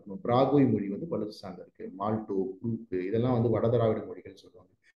நம்ம பார்த்துக்கணும். பிராகுய் மொழி வந்து பலுச்சிஸ்தான்ல இருக்கு. மால்டோ, குரூப்பு இதெல்லாம் வந்து வட திராவிட மொழிகள்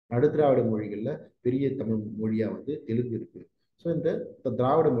சொல்லுவாங்க. நடு திராவிட மொழிகள்ல பெரிய தமிழ் மொழியா வந்து தெலுங்கு இருக்கு. ஸோ இந்த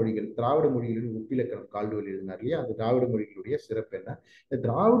திராவிட மொழிகள், திராவிட மொழிகளின் ஒப்பிலக்கணம் கால்டுவெல் எழுதினார் இல்லையா? அந்த திராவிட மொழிகளுடைய சிறப்பு என்ன? இந்த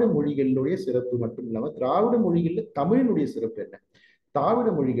திராவிட மொழிகளுடைய சிறப்பு மட்டும் இல்லாம திராவிட மொழிகள்ல தமிழினுடைய சிறப்பு என்ன? திராவிட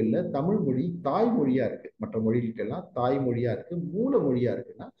மொழிகள்ல தமிழ் மொழி தாய்மொழியா இருக்கு. மற்ற மொழிகளுக்கெல்லாம் தாய்மொழியா இருக்கு, மூல மொழியா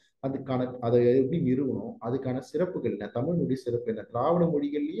இருக்குன்னா அதுக்கான அதை எப்படி நிறுவனம், அதுக்கான சிறப்புகள் என்ன? தமிழ் மொழி சிறப்பு என்ன? திராவிட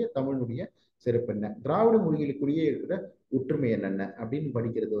மொழிகள்லயே தமிழுடைய சிறப்பு என்ன? திராவிட மொழிகளுக்குள்ளேயே இருக்கிற ஒற்றுமை என்னென்ன அப்படின்னு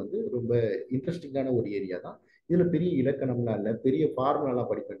படிக்கிறது வந்து ரொம்ப இன்ட்ரெஸ்டிங்கான ஒரு ஏரியா தான். இதுல பெரிய இலக்கணம்லாம் இல்லை, பெரிய ஃபார்முலாலாம்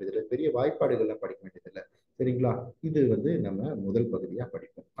படிக்க வேண்டியதில்லை, பெரிய வாய்ப்பாடுகள்லாம் படிக்க வேண்டியதில்லை. சரிங்களா? இது வந்து நம்ம முதல் பகுதியா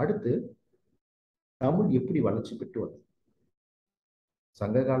படிப்போம். அடுத்து, தமிழ் எப்படி வளர்ச்சி பெற்று வந்தது?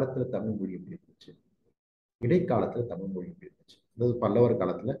 சங்க காலத்துல தமிழ் மொழி எப்படி இருந்துச்சு? இடைக்காலத்துல தமிழ் மொழி எப்படி இருந்துச்சு? அதாவது பல்லவர்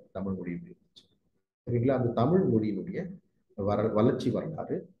காலத்துல தமிழ் மொழி எப்படி இருந்துச்சு? சரிங்களா? அந்த தமிழ் மொழியினுடைய வளர்ச்சி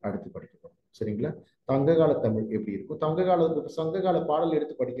வரலாறு அடுத்து படிக்கிறோம். சரிங்களா? சங்ககால தமிழ் எப்படி இருக்கும்? சங்ககால பாடல்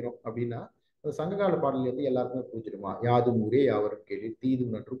எடுத்து படிக்கிறோம் அப்படின்னா அந்த சங்ககால பாடல் வந்து எல்லாருக்குமே புரிஞ்சிடுமா? யாதும் ஊரே யாவரும் கேளீர்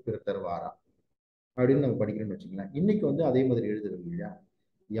தீதும் நன்றும் பிறர் வாரா அப்படின்னு நம்ம படிக்கிறோம்னு வச்சுக்கலாம். இன்னைக்கு வந்து அதே மாதிரி எழுதுறோம் இல்லையா?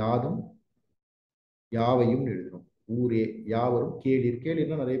 யாதும் யாவையும் எழுதுறோம். ஊரே யாவரும் கேளீர்.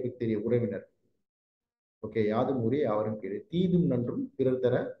 கேளீர்னா நிறைய பேருக்கு தெரியும், உறவினர். ஓகே, யாதும் ஊரே யாவரும் கேளீர் தீதும் நன்றும் பிறர்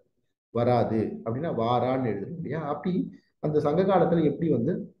தர வராது அப்படின்னா வாரான்னு எழுதுறோம் இல்லையா? அப்படி அந்த சங்க காலத்துல எப்படி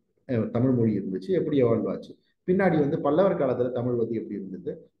வந்து தமிழ் மொழி இருந்துச்சு, எப்படி எவால்வ் ஆச்சு, பின்னாடி வந்து பல்லவர் காலத்துல தமிழ் வந்து எப்படி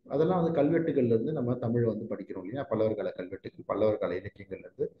இருந்தது, அதெல்லாம் வந்து கல்வெட்டுகள்ல இருந்து நம்ம தமிழ் வந்து படிக்கிறோம் இல்லையா? பல்லவர் கால கல்வெட்டுகள், பல்லவர் கால இலக்கியங்கள்ல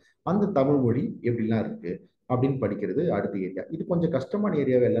இருந்து அந்த தமிழ் மொழி எப்படிலாம் இருக்கு அப்படின்னு படிக்கிறது அடுத்த ஏரியா. இது கொஞ்சம் கஷ்டமான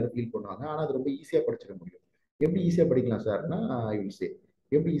ஏரியாவை எல்லாரும் ஃபீல் பண்ணுவாங்க, ஆனா அது ரொம்ப ஈஸியா படிச்சிட முடியும். எப்படி ஈஸியா படிக்கலாம் சார்னா, ஐ வில் சே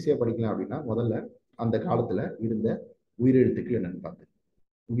எப்படி ஈஸியா படிக்கலாம் அப்படின்னா, முதல்ல அந்த காலத்துல இருந்த உயிரெழுத்துக்கள் என்னன்னு பார்த்து,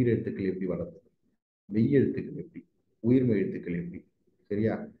 உயிரெழுத்துக்கள் எப்படி வளர்ந்தது, மெய்யெழுத்துக்கள் எப்படி, உயிர்மெய் எழுத்துக்கள் எப்படி,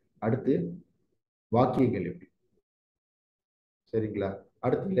 சரியா? அடுத்து வாக்கியங்கள் எப்படி, சரிங்களா?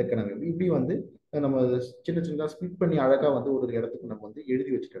 அடுத்து இலக்கணம் எப்படி, இப்படி வந்து நம்ம சின்ன சின்னதா ஸ்பிட் பண்ணி அழகா வந்து ஒரு இடத்துக்கு நம்ம வந்து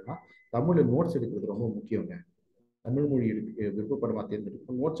எழுதி வச்சுட்டோம்னா தமிழ்ல நோட்ஸ் எடுக்கிறது ரொம்ப முக்கியங்க. தமிழ் மொழி எடுக்க விருப்பப்படமா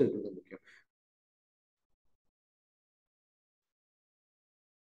தேர்ந்தெடுக்கும் நோட்ஸ் எடுக்கிறது முக்கியம்.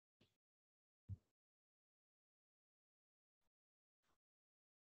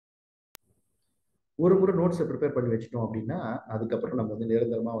 ஒரு முறை நோட்ஸை ப்ரிப்பேர் பண்ணி வச்சிட்டோம் அப்படின்னா அதுக்கப்புறம் நம்ம வந்து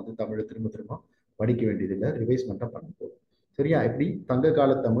நிரந்தரமா வந்து தமிழை திரும்ப திரும்ப படிக்க வேண்டியதில்லை, ரிவைஸ் மட்டும் பண்ண போதும். சரியா? இப்படி சங்க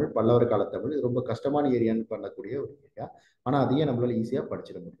கால தமிழ், பல்லவர் கால தமிழ் இது ரொம்ப கஷ்டமான ஏரியான்னு பண்ணக்கூடிய ஒரு ஏரியா. ஆனா அதையே நம்மளால ஈஸியா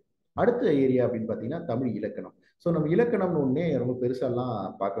படிச்சிட முடியும். அடுத்த ஏரியா அப்படின்னு பார்த்தீங்கன்னா தமிழ் இலக்கணம். ஸோ நம்ம இலக்கணம்னு ஒன்னே ரொம்ப பெருசாலாம்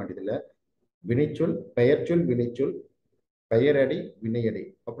பார்க்க வேண்டியதில்லை. வினைச்சொல், பெயர்ச்சொல், வினைச்சொல், பெயரடை, வினையடை,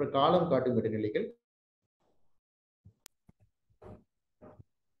 அப்புறம் காலம் காட்டும் இடைநிலைகள்.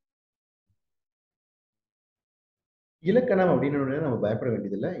 இலக்கணம் அப்படின்னு நம்ம பயப்பட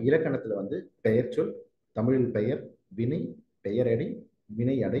வேண்டியதில்லை. இலக்கணத்துல வந்து பெயர்ச்சொல், தமிழில் பெயர், வினை, பெயரடை,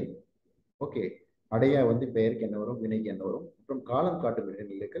 வினை அடை. ஓகே, அடையா வந்து பெயருக்கு என்ன வரும், வினைக்கு என்ன வரும், அப்புறம் காலம் காட்டும்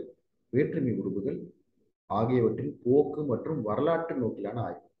இடைநிலைகள், வேற்றுமை உருவுகள் ஆகியவற்றின் போக்கு மற்றும் வரலாற்று நோக்கிலான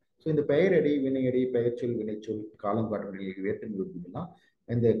ஆய்வு. ஸோ இந்த பெயரடை, வினையடை, பெயர்ச்சொல், வினைச்சொல், காலம் காட்டும் நிலைகள், வேற்றுமை உருவுகள்லாம்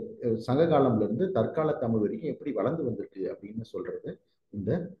இந்த சங்க காலம்ல இருந்து தற்கால தமிழ் வரைக்கும் எப்படி வளர்ந்து வந்திருக்கு அப்படின்னு சொல்றது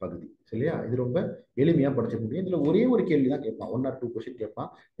இந்த பகுதி. சரியா? இது ரொம்ப எளிமையா படிச்சிட முடியும். இதுல ஒரே ஒரு கேள்வி தான் கேட்பான், 1 or 2 கொஸ்டின் கேட்பான்.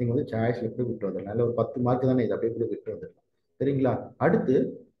 நீங்க வந்து சாய்ஸ்ல கூட விட்டு வந்துடலாம், இல்லை ஒரு 10 மார்க் தானே, இது அப்படியே கூட விட்டு வந்துடலாம். சரிங்களா? அடுத்து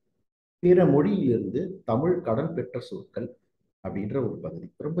பிற மொழியிலிருந்து தமிழ் கடன் பெற்ற சொற்கள் அப்படின்ற ஒரு பகுதி,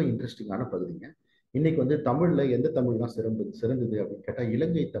 ரொம்ப இன்ட்ரெஸ்டிங்கான பகுதிங்க. இன்னைக்கு வந்து தமிழ்ல எந்த தமிழ் தான் சிறந்தது அப்படின்னு கேட்டா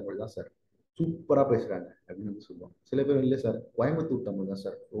இலங்கை தமிழ் தான் சார், சூப்பரா பேசுறாங்க அப்படின்னு வந்து சொல்லுவாங்க. சில பேர் இல்லை சார் கோயம்புத்தூர் தமிழ் தான்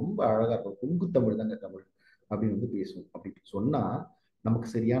சார் ரொம்ப அழகா இருக்கும், கொங்கு தமிழ் தாங்க தமிழ் அப்படின்னு வந்து பேசுவோம். அப்படின்னு சொன்னா நமக்கு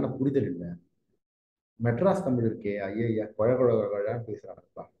சரியான புரிதல் இல்லை. மெட்ராஸ் தமிழ் இருக்கே, ஐயா குழ குழ குழான்னு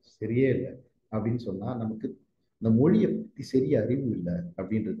பேசுறாங்கப்பா, சரியே இல்லை அப்படின்னு சொன்னா நமக்கு இந்த மொழியை பத்தி சரிய அறிவு இல்லை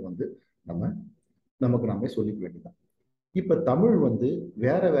அப்படின்றது வந்து நம்ம நமக்கு நாமே சொல்லிக்க வேண்டியதான். இப்ப தமிழ் வந்து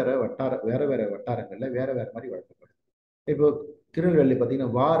வேற வேற வட்டாரங்கள்ல வேற வேற மாதிரி வழங்கப்படுது. இப்போ திருநெல்வேலி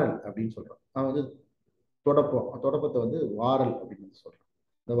பார்த்தீங்கன்னா வாரல் அப்படின்னு சொல்றோம். நான் வந்து தொடப்பத்தை வந்து வாரல் அப்படின்னு வந்து சொல்றேன்.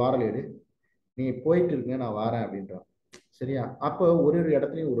 இந்த வாரல் எடு, நீ போயிட்டு இருங்க நான் வாரேன் அப்படின்றான். சரியா? அப்போ ஒரு ஒரு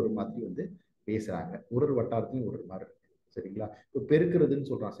இடத்துலையும் ஒரு ஒரு மாதிரி வந்து பேசுறாங்க, ஒரு ஒரு வட்டாரத்துலையும் ஒரு ஒரு மாதிரி இருக்கு. சரிங்களா? இப்போ பெருக்குறதுன்னு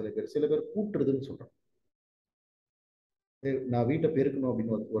சொல்றான் சில பேர், சில பேர் கூட்டுறதுன்னு சொல்றான். நான் வீட்டை பெருக்கணும்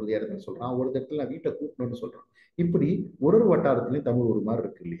அப்படின்னு ஒரு இடத்துல சொல்றான், ஒரு இடத்துல நான் வீட்டை கூட்டணும்னு சொல்றான். இப்படி ஒரு ஒரு வட்டாரத்துலயும் தமிழ் ஒரு மாதிரி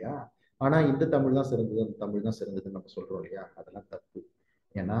இருக்கு இல்லையா? ஆனா இந்த தமிழ் தான் சிறந்தது, அந்த தமிழ் தான் சிறந்ததுன்னு நம்ம சொல்றோம் இல்லையா? அதெல்லாம் தப்பு.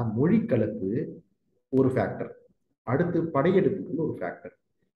 ஏன்னா மொழி கலப்பு ஒரு ஃபேக்டர், அடுத்து படையெடுப்புகள் ஒரு ஃபேக்டர்.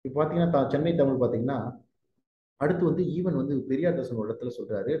 இப்போ பார்த்தீங்கன்னா சென்னை தமிழ் பார்த்தீங்கன்னா அடுத்து வந்து ஈவன் வந்து பெரியார் தாசன் ஒரு இடத்துல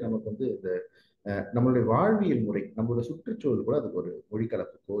சொல்றாரு, நமக்கு வந்து இந்த நம்மளுடைய வாழ்வியல் முறை, நம்மளுடைய சுற்றுச்சூழல் கூட அதுக்கு ஒரு மொழி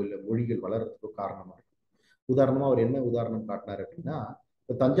கலப்புக்கோ இல்லை மொழிகள் வளர்றதுக்கோ காரணமா இருக்கும். உதாரணமா அவர் என்ன உதாரணம் காட்டினார் அப்படின்னா,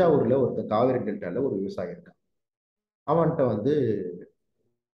 இப்போ தஞ்சாவூர்ல ஒருத்தன் காவிரி டெல்டால ஒரு விவசாயி இருக்கான். அவன்கிட்ட வந்து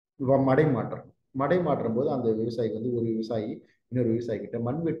மடை மாற்றம் மடை மாற்றும் போது அந்த விவசாயி வந்து ஒரு விவசாயி இன்னொரு விவசாயி கிட்ட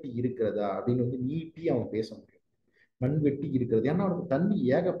மண்வெட்டி இருக்கிறதா அப்படின்னு வந்து நீட்டி அவன் பேச முடியும். மண்வெட்டி இருக்கிறது, ஏன்னா அவனுக்கு தண்ணி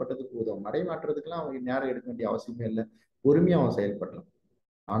ஏகப்பட்டதுக்கு உதவும், மடை மாற்றுறதுக்கெல்லாம் அவன் நேரம் எடுக்க வேண்டிய அவசியமே இல்லை, பொறுமையா அவன் செயல்படலாம்.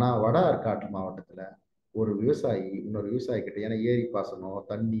 ஆனா வட ஆற்காட்டு மாவட்டத்துல ஒரு விவசாயி இன்னொரு விவசாயி கிட்ட, ஏன்னா ஏரி பாசனம்,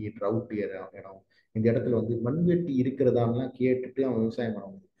 தண்ணி, ட்ரவுட் இடம், இந்த இடத்துல வந்து மண்வெட்டி இருக்கிறதான்லாம் கேட்டுட்டு அவன் விவசாயம் பண்ண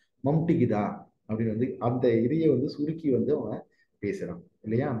முடியும். மம்டிக்குதா அப்படின்னு வந்து அந்த இதையை வந்து சுருக்கி வந்து அவன் பேசுறான்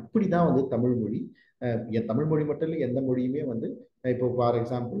இல்லையா? இப்படிதான் வந்து தமிழ் மொழி, என் தமிழ் மொழி மட்டும் இல்லை எந்த மொழியுமே வந்து இப்போ ஃபார்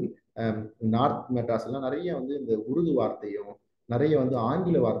எக்ஸாம்பிள் நார்த் மெட்ராஸ் எல்லாம் நிறைய வந்து இந்த உருது வார்த்தையும், நிறைய வந்து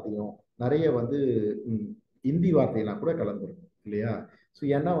ஆங்கில வார்த்தையும், நிறைய வந்து இந்தி வார்த்தையெல்லாம் கூட கலந்துருக்கும் இல்லையா? ஸோ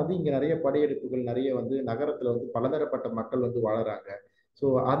ஏன்னா வந்து இங்க நிறைய படையெடுப்புகள், நிறைய வந்து நகரத்துல வந்து பலதரப்பட்ட மக்கள் வந்து வாழறாங்க. ஸோ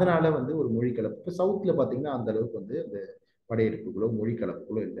அதனால வந்து ஒரு மொழி கலப்பு. இப்போ சவுத்தில் பார்த்தீங்கன்னா அந்த அளவுக்கு வந்து அந்த படையெடுப்புகளோ மொழி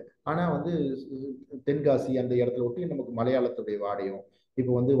கலப்புகளோ இல்லை. ஆனால் வந்து தென்காசி அந்த இடத்துல ஒட்டி நமக்கு மலையாளத்துடைய வாடையும்,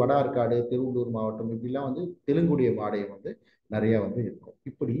 இப்போ வந்து வட ஆற்காடு, திருவள்ளூர் மாவட்டம் இப்படிலாம் வந்து தெலுங்குடைய வாடையும் வந்து நிறைய வந்து இருக்கும்.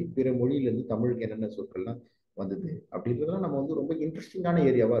 இப்படி பிற மொழியிலேருந்து தமிழுக்கு என்னென்ன சொற்கள்லாம் வந்தது அப்படின்றதெல்லாம் நம்ம வந்து ரொம்ப இன்ட்ரெஸ்டிங்கான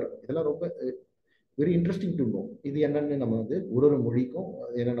ஏரியாவா இருக்கும். இதெல்லாம் ரொம்ப வெரி இன்ட்ரெஸ்டிங் டு நோ. இது என்னன்னு நம்ம வந்து ஒரு மொழிக்கும்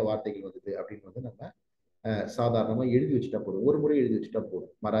என்னென்ன வார்த்தைகள் வந்தது அப்படின்னு வந்து நம்ம சாதாரணமா எழுதி வச்சுட்டா போதும். ஒரு முறை எழுதி வச்சுட்டா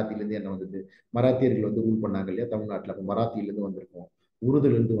போதும். மராத்தியிலேருந்து என்ன வந்தது, மராத்தியர்கள் வந்து ரூல் பண்ணாங்க இல்லையா தமிழ்நாட்டில், அப்போ மராத்தியிலேருந்து வந்திருக்கும்,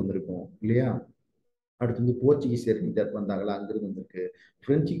 உருதுலேருந்து வந்திருக்கும் இல்லையா. அடுத்து வந்து போர்ச்சுகீசியர் இந்தியாவுக்கு வந்தாங்களா, அங்கிருந்து வந்திருக்கு.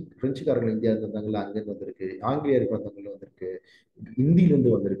 பிரெஞ்சுக்காரர்கள் இந்தியாவுக்கு வந்தாங்களா, அங்கிருந்து வந்திருக்கு. ஆங்கிலேயருக்கு வந்தவங்களும் வந்திருக்கு.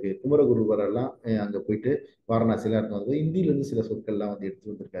 இந்தியிலேருந்து வந்திருக்கு. குமரகுருவரெல்லாம் அங்கே போயிட்டு வாரணாசியில இருந்து வந்து இந்தியிலேருந்து சில சொற்கள்லாம் வந்து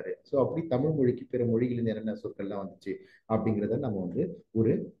எடுத்து வந்திருக்காரு. ஸோ அப்படி தமிழ் மொழிக்கு பிற மொழிகளிலிருந்து என்னென்ன சொற்கள்லாம் வந்துச்சு அப்படிங்கிறத நம்ம வந்து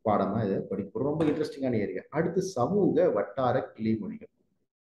ஒரு பாடமா இதை படிக்கிறோம். ரொம்ப இன்ட்ரெஸ்டிங்கான ஏரியா. அடுத்து சமூக வட்டார கிளைமொழிகள்.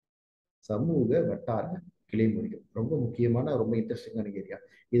 சமூக வட்டார கிளைமொழிகள் ரொம்ப முக்கியமான ரொம்ப இன்ட்ரெஸ்டிங்கான ஏரியா.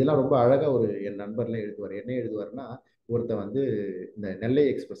 இதெல்லாம் ரொம்ப அழகா ஒரு என் நண்பர்லாம் எழுதுவார். என்ன எழுதுவாருன்னா, ஒருத்தன் வந்து இந்த நெல்லை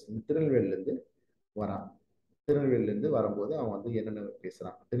எக்ஸ்பிரஸ் திருநெல்வேலியில இருந்து வரான். திருநெல்வேலியிலேருந்து வரும்போது அவன் வந்து என்னென்ன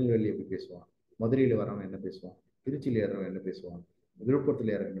பேசுறான், திருநெல்வேலி எப்படி பேசுவான், மதுரையில் வரவன் என்ன பேசுவான், திருச்சியில் ஏறவன் என்ன பேசுவான்,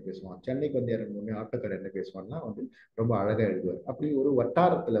 விழுப்புரத்தில் ஏறவன் என்ன பேசுவான், சென்னைக்கு வந்து இறங்கணுமே ஆட்டோக்காரர் என்ன பேசுவான்னா வந்து ரொம்ப அழகா எழுதுவார். அப்படி ஒரு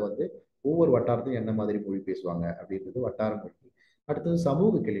வட்டாரத்துல வந்து ஒவ்வொரு வட்டாரத்தையும் என்ன மாதிரி மொழி பேசுவாங்க அப்படின்றது வட்டார மொழி. அடுத்தது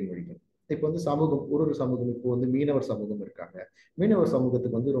சமூக கிளை மொழிகள். இப்போ வந்து சமூகம் ஒரு சமூகம், இப்போ வந்து மீனவர் சமூகம் இருக்காங்க. மீனவர்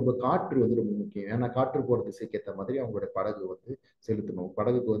சமூகத்துக்கு வந்து ரொம்ப காற்று வந்து ரொம்ப முக்கியம். ஏன்னா காற்று போற திசைக்கு ஏற்ற மாதிரி அவங்களோட படகு வந்து செலுத்தணும்.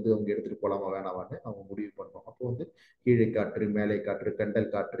 படகுக்கு வந்து அவங்க எடுத்துட்டு போலாமா வேணாமான்னு அவங்க முடிவு பண்ணணும். அப்போ வந்து கீழே காற்று, மேலை காற்று, கண்டல்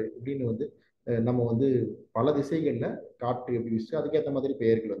காற்று இப்படின்னு வந்து நம்ம வந்து பல திசைகள்ல காற்று எப்படி வீசுது அதுக்கேற்ற மாதிரி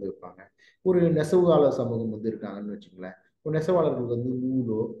பெயர்கள் வந்து வைப்பாங்க. ஒரு நெசவாளர் சமூகம் வந்து இருக்காங்கன்னு வச்சுங்களேன். இப்போ நெசவாளர்களுக்கு வந்து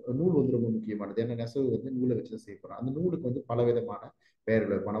நூல் வந்து ரொம்ப முக்கியமானது. ஏன்னா நெசவு வந்து நூலை வச்சு தான் செய்யப்படுறோம். அந்த நூலுக்கு வந்து பல விதமான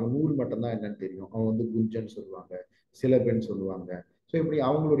பெயர்கள் வைப்பான். நம்ம நூல் மட்டும்தான் என்னன்னு தெரியும். அவன் வந்து குஞ்சன்னு சொல்லுவாங்க, சிலபென்னு சொல்லுவாங்க. ஸோ இப்படி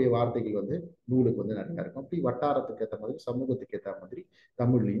அவங்களுடைய வார்த்தைகள் வந்து நூலுக்கு வந்து நிறைய இருக்கும். அப்படி வட்டாரத்துக்கு ஏற்ற மாதிரி சமூகத்துக்கு ஏற்ற மாதிரி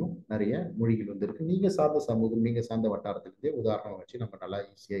தமிழ்லையும் நிறைய மொழிகள் வந்து இருக்கு. நீங்க சார்ந்த சமூகம், நீங்க சார்ந்த வட்டாரத்துக்கு உதாரணம் வச்சு நம்ம நல்லா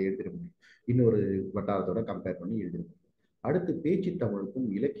ஈஸியா எழுதிட முடியும். இன்னொரு வட்டாரத்தோட கம்பேர் பண்ணி எழுதிட முடியும். அடுத்து பேச்சு தமிழுக்கும்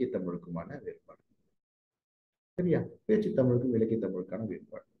இலக்கிய தமிழுக்குமான வேறுபாடு. சரியா? பேச்சு தமிழுக்கும் இலக்கிய தமிழுக்கான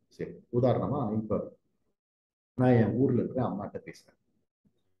வேறுபாடு. சரி, உதாரணமா இப்ப நான் என் ஊர்ல இருக்கிற அம்மாட்ட பேசுறேன்,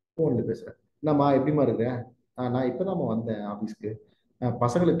 போன்ல பேசுறேன். என்னம்மா எப்படிமா இருக்கிறேன்? நான் இப்பதாம்மா வந்தேன் ஆபீஸ்க்கு.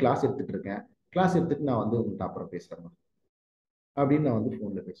 பசங்களுக்கு கிளாஸ் எடுத்துட்டு இருக்கேன். கிளாஸ் எடுத்துட்டு நான் வந்து உங்கள்கிட்ட அப்புறம் பேசுறேன் அப்படின்னு நான் வந்து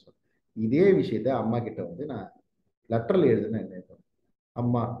போன்ல பேசுவேன். இதே விஷயத்த அம்மா கிட்ட வந்து நான் லெட்டர்ல எழுதுனா என்ன இருக்கும்?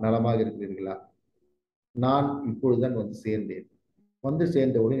 அம்மா நலமாக இருக்கிறீர்களா? நான் இப்பொழுதுதான் வந்து சேர்ந்தேன். வந்து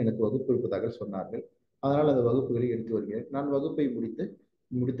சேர்ந்தவுடன் எனக்கு வகுப்பு இருப்பதாக சொன்னார்கள். அதனால் அந்த வகுப்புகளை எடுத்து வருகிறேன். நான் வகுப்பை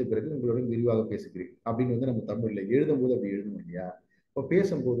முடித்த பிறகு உங்களுடன் விரிவாக பேசுகிறேன் அப்படின்னு வந்து நம்ம தமிழ்ல எழுதும்போது அப்படி எழுதணும் இல்லையா. இப்போ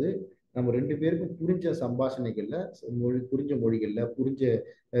பேசும்போது நம்ம ரெண்டு பேருக்கும் புரிஞ்ச சம்பாஷணைகள்ல புரிஞ்ச மொழிகள்ல புரிஞ்ச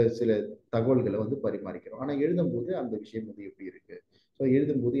சில தகவல்களை வந்து பரிமாறிக்கிறோம். ஆனா எழுதும்போது அந்த விஷயம் வந்து எப்படி இருக்கு, ஸோ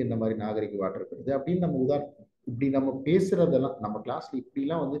எழுதும்போது என்ன மாதிரி நாகரிக வாட்டப்படுது அப்படின்னு நம்ம இப்படி நம்ம பேசுறதெல்லாம் நம்ம கிளாஸ்ல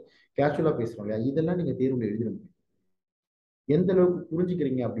இப்படிலாம் வந்து கேஷுவலா பேசுறோம் இல்லையா, இதெல்லாம் நீங்க தேர்வுல எழுதிட முடியும். எந்த அளவுக்கு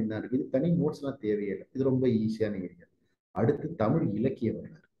புரிஞ்சுக்கிறீங்க அப்படின்னு தான் இருக்கு. இது தனி நோட்ஸ் எல்லாம் தேவையே இல்லை. இது ரொம்ப ஈஸியான ஏரியா. அடுத்து தமிழ் இலக்கிய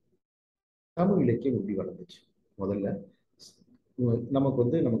வரலாறு. தமிழ் இலக்கியம் எப்படி வளர்ந்துச்சு? முதல்ல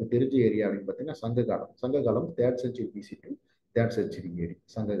நமக்கு தெரிஞ்ச ஏரியா அப்படின்னு பார்த்தீங்கன்னா சங்க காலம். சங்க காலம் 3rd century PC to 3rd century ஏடி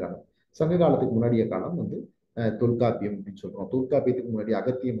சங்க காலம். சங்க காலத்துக்கு முன்னாடிய காலம் வந்து தொல்காப்பியம் அப்படின்னு சொல்றோம். தொல்காப்பியத்துக்கு முன்னாடி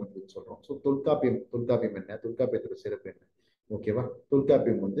அகத்தியம் வந்து சொல்றோம். ஸோ தொல்காப்பியம் என்ன, தொல்காப்பியத்தோட சிறப்பு என்ன, ஓகேவா?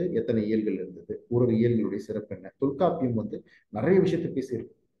 தொல்காப்பியம் வந்து எத்தனை இயல்கள் இருந்தது, ஒரு இயல்களுடைய சிறப்பு என்ன, தொல்காப்பியம் வந்து நிறைய விஷயத்த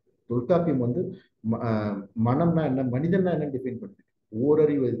பேசியிருக்கு. தொல்காப்பியம் வந்து மனம்னா என்ன, மனிதன்னா என்ன டிஃபைன் பண்ணுது.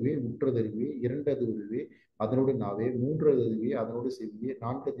 ஓரறிவு அதுவே, முற்றதறிவே, இரண்டது அதுவே, அதனோடு நாவே, மூன்றது அதுவே, அதனோடு செவ்வியே,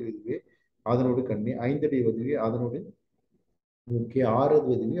 நான்கது அதுவே, அதனோடு கண்ணே, ஐந்தடி அதுவே, அதனோடு மூக்கே, ஆறது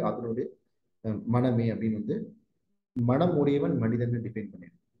அதுவே, அதனோடு மனமே அப்படின்னு வந்து மனம் உடையவன் மனிதன் டிஃபைன்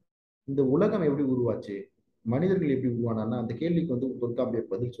பண்ணிருக்கு. இந்த உலகம் எப்படி உருவாச்சு, மனிதர்கள் எப்படி உருவானா அந்த கேள்விக்கு வந்து தொல்காப்பிய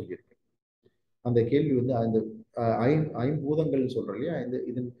பதில் சொல்லியிருக்கு. அந்த கேள்வி வந்து அந்த ஐம்பூதங்கள் சொல்றோம் இல்லையா,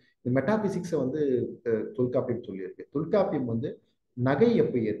 இந்த மெட்டாபிசிக்ஸை வந்து தொல்காப்பியம் சொல்லியிருக்கு. தொல்காப்பியம் வந்து நகை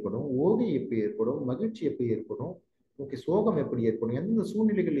எப்போ ஏற்படும், ஓகை எப்போ ஏற்படும், மகிழ்ச்சி எப்போ ஏற்படும், ஓகே சோகம் எப்படி ஏற்படும், எந்த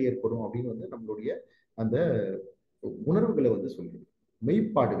சூழ்நிலைகள் ஏற்படும் அப்படின்னு வந்து நம்மளுடைய அந்த உணர்வுகளை வந்து சொல்லியிருக்கு.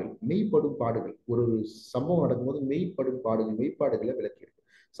 மெய்ப்பாடுகள், மெய்ப்படும் பாடுகள், ஒரு சம்பவம் நடக்கும்போது மெய்ப்படும் பாடுகள், மெய்ப்பாடுகளை விளக்கியிருக்கு.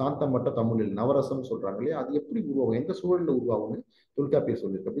 சாந்தம் மற்ற தமிழில் நவரசம் சொல்றாங்க இல்லையா, அது எப்படி உருவாகும், எந்த சூழல்ல உருவாகும்னு தொல்காப்பியம்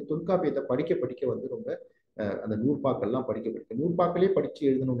சொல்லியிருக்கு. அப்படி தொல்காப்பியத்தை படிக்க படிக்க வந்து ரொம்ப அந்த நூற்பாக்கள்லாம் படிக்க நூற்பாக்களே படிச்சு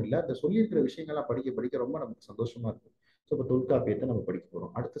எழுதணும்னு இல்லை, அந்த சொல்லியிருக்கிற விஷயங்கள்லாம் படிக்க படிக்க ரொம்ப நமக்கு சந்தோஷமா இருக்கும். ஸோ இப்போ தொல்காப்பியத்தை நம்ம படிக்க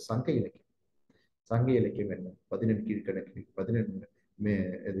போறோம். அடுத்து சங்க இலக்கியம். சங்க இலக்கியம் என்ன, 18 கீழ்கணக்கு, 11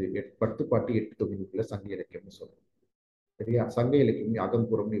 இது 10 பாட்டு 8 தொகுதிக்குள்ள சங்க இலக்கியம்னு சொல்றோம். சரியா? சங்க இலக்கியம்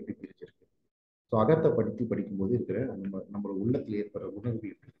அகம்புறம்னு எப்படி பிரிச்சிருக்கு. ஸோ அகத்தை படிக்கும்போது இருக்கிற நம்மளோட உள்ளத்தில் ஏற்படுற உணர்வு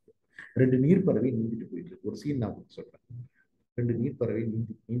எப்படி இருக்கு. 2 நீர்ப்பறவை நீந்திட்டு போயிட்டு இருக்கு. ஒரு சீன் நான் உங்களுக்கு சொல்றேன். 2 நீர்ப்பறவை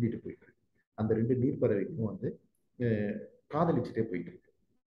நீந்திட்டு போயிட்டு இருக்கு. அந்த 2 நீர்ப்பறவைக்கும் வந்து காதலிச்சுட்டே போயிட்டு இருக்கு.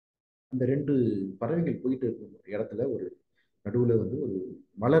 அந்த 2 பறவைகள் போயிட்டு இருக்கும் இடத்துல ஒரு நடுவுல வந்து ஒரு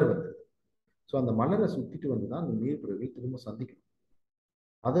மலர் வந்தது. ஸோ அந்த மலரை சுத்திட்டு வந்து தான் அந்த நீர்ப்பறவைகள் திரும்ப சந்திக்கணும்.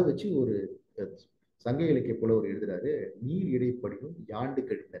 அதை வச்சு ஒரு சங்க இலக்கிய புலவர் எழுதுறாரு, நீர் இடைப்படினும் யாண்டு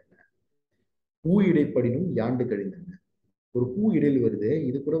கழிந்தன, பூ இடைப்படினும் யாண்டு கழிந்தன. ஒரு பூ இடையில் வருது,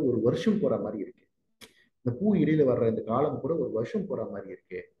 இது கூட ஒரு வருஷம் போற மாதிரி இருக்கு. இந்த பூ இடையில வர்ற இந்த காலம் கூட ஒரு வருஷம் போற மாதிரி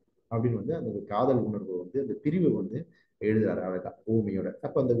இருக்கு அப்படின்னு வந்து அந்த காதல் உணர்வு வந்து அந்த பிரிவை வந்து எழுதுறாரு அழகா ஓமையோட.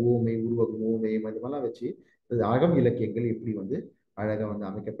 அப்ப அந்த ஓமை உருவகம் ஓமை இந்த மாதிரிலாம் வச்சு அகம் இலக்கியங்கள் எப்படி வந்து அழகா வந்து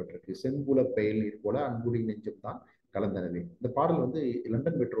அமைக்கப்பட்டிருக்கு. செம்புல பெயல் நீர் போல அன்புடி நெஞ்சம் தான் கலந்தனவே. இந்த பாடல் வந்து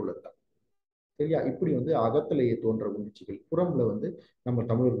லண்டன் மெட்ரோல தான். சரியா? இப்படி வந்து அகத்திலேயே தோன்ற உணர்ச்சிகள், புறம்ல வந்து நம்ம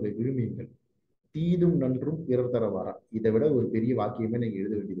தமிழர்களுடைய விழுமியங்கள். தீதும் நன்றும் பிறர் தர வாரா. இதை விட ஒரு பெரிய வாக்கியமே நீங்க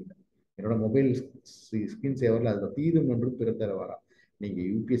எழுத வேண்டியதில்லை. என்னோட மொபைல் ஸ்கிரீன் சேவர்ல அதுல தீதும் நன்றும் பிறர் தர வாரா. நீங்க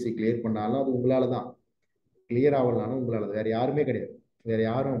யூபிஎஸ்சி கிளியர் பண்ணாலும் அது உங்களால தான், கிளியர் ஆகலனாலும் உங்களால, வேற யாருமே கிடையாது. வேற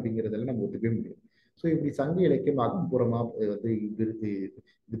யாரும் அப்படிங்கிறதெல்லாம் நம்ம ஒத்துக்கவே முடியும். ஸோ இப்படி சங்க இலக்கியம் அகம்புறமா வந்து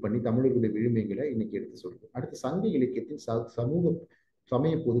இது பண்ணி தமிழர்களுடைய விழுமைகளை இன்னைக்கு எடுத்து சொல்லுது. அடுத்து சங்க இலக்கியத்தின் சமூக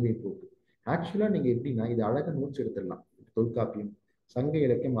சமய பொதுமை போக்கு. ஆக்சுவலா நீங்க எப்படின்னா இது அழகா நோட்ஸ் எடுத்துடலாம். தொல்காப்பியம் சங்க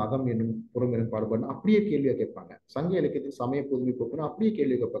இலக்கியம் அகம் என்னும் புறம் எனும் பாடுபாடு அப்படியே கேள்வியா கேட்பாங்க. சங்க இலக்கியத்தின் சமய பொதுமை போக்குன்னு அப்படியே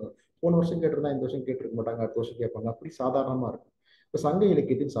கேள்வி கேட்பாங்க. போன வருஷம் கேட்டிருந்தா இந்த வருஷம் கேட்டிருக்க மாட்டாங்க, அடுத்த வருஷம் கேட்பாங்க. அப்படி சாதாரணமா இருக்கும். இப்ப சங்க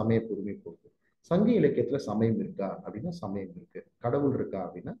இலக்கியத்தின் சமய பொதுமை போக்கு. சங்க இலக்கியத்துல சமயம் இருக்கா அப்படின்னா சமயம் இருக்கு. கடவுள் இருக்கா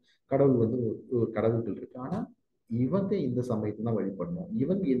அப்படின்னா கடவுள் வந்து ஒரு கடவுள்கள் இருக்கு. ஆனா இவங்க இந்த சமயத்தை தான் வழிபடணும்,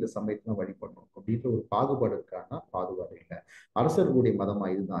 இவங்க இந்த சமயத்தை தான் வழிபடணும் அப்படின்ற ஒரு பாகுபாடு இருக்கான்னா பாகுபாடு இல்லை. அரசர்களுடைய மதமா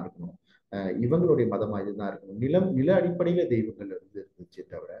இதுதான் இருக்கணும், இவங்களுடைய மதமா இதுதான் இருக்கணும். நில அடிப்படையில தெய்வங்கள் இருந்து இருந்துச்சு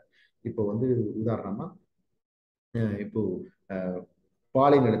தவிர இப்போ வந்து உதாரணமா இப்போ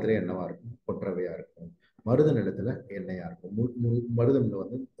பாலை நிலத்துல என்னவா இருக்கும், கொற்றவையா இருக்கும். மருத நிலத்துல எண்ணெயா இருக்கும். மருதம்ல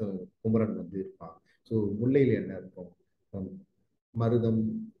வந்து குமரன் வந்து இருப்பான். ஸோ முல்லையில என்ன இருக்கும், மருதம்.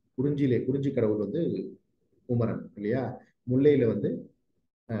 குறிஞ்சி கடவுள் வந்து குமரன் இல்லையா. முல்லையில வந்து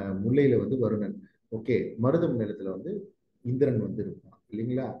முல்லையில வந்து வருணன். ஓகே. மருதம் நிலத்துல வந்து இந்திரன் வந்து இருப்பான்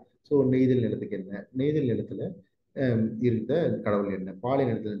இல்லைங்களா. ஸோ நெய்தல் நிலத்துக்கு என்ன, நெய்தல் நிலத்துல இருந்த கடவுள் என்ன, பாலை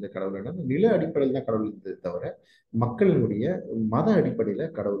நிலத்துல இருந்த கடவுள் என்ன, நில அடிப்படையில் தான் கடவுள் இருந்தது தவிர மக்களினுடைய மத அடிப்படையில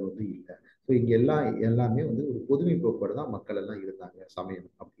கடவுள் வந்து இல்லை. ஸோ இங்க எல்லாமே வந்து ஒரு பொதுமை போக்குவரத்து தான் மக்கள் எல்லாம் இருந்தாங்க, சமயம்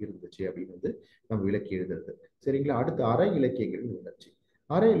அப்படி இருந்துச்சு அப்படின்னு வந்து நம்ம விளக்கி எழுதுறது. சரிங்களா. அடுத்து அற இலக்கியங்கள் வந்துச்சு.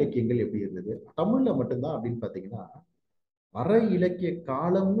 அற இலக்கியங்கள் எப்படி இருந்தது தமிழ்ல மட்டும்தான் அப்படின்னு பாத்தீங்கன்னா, அற இலக்கிய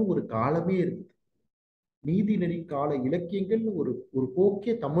காலம்னு ஒரு காலமே இருக்குது. நீதி நெறி கால இலக்கியங்கள்னு ஒரு ஒரு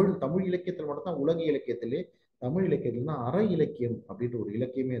போக்கே தமிழ் இலக்கியத்தில் மட்டும்தான். உலக இலக்கியத்திலே தமிழ் இலக்கியத்துலன்னா அற இலக்கியம் அப்படின்ற ஒரு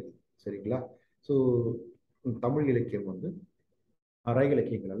இலக்கியமே அது. சரிங்களா. ஸோ தமிழ் இலக்கியம் வந்து அற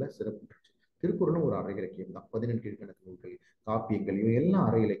இலக்கியங்களால சிறப்பு பெற்றுச்சு. திருக்குறளும் ஒரு அற இலக்கியம் தான். 17 கீழ்கணக்கு நூல்கள், காப்பியங்கள் இவை எல்லாம்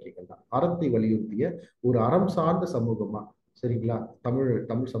அற இலக்கியங்கள் தான். அறத்தை வலியுறுத்திய ஒரு அறம் சார்ந்த சமூகமா சரிங்களா தமிழ்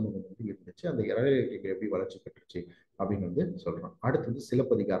சமூகம் வந்து இருந்துச்சு. அந்த அற இலக்கியங்கள் எப்படி வளர்ச்சி பெற்றுச்சு அப்படின்னு வந்து சொல்றோம். அடுத்து வந்து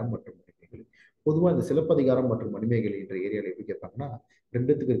சிலப்பதிகாரம் மற்றும் மணிமேகலை. பொதுவாக இந்த சிலப்பதிகாரம் மற்றும் மணிமேகலை என்ற ஏரியாவில் எப்படி கேட்பாங்கன்னா,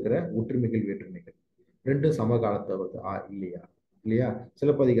 ரெண்டுத்துக்கு இருக்கிற ஒற்றுமைகள் வேற்றுமைகள் ரெண்டும் சமகாலத்தை இல்லையா இல்லையா.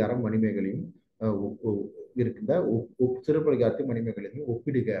 சிலப்பதிகாரம் மணிமேகலையும் இருக்கின்ற சிலப்பதிகாரத்தையும் மணிமேகலையும்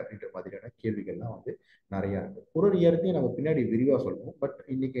ஒப்பிடுக அப்படின்ற மாதிரியான கேள்விகள்லாம் வந்து நிறைய இருக்கு. ஒரு இயற்கையை நம்ம பின்னாடி விரிவா சொல்லுவோம். பட்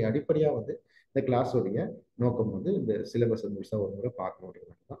இன்னைக்கு அடிப்படையா வந்து இந்த கிளாஸோடைய நோக்கம் வந்து இந்த சிலபஸ் முழுசா ஒரு முறை பார்க்கணும்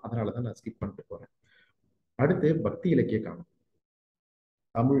அப்படிங்கிறது தான். அதனாலதான் நான் ஸ்கிப் பண்ணிட்டு போறேன். அடுத்து பக்தி இலக்கிய காலம்.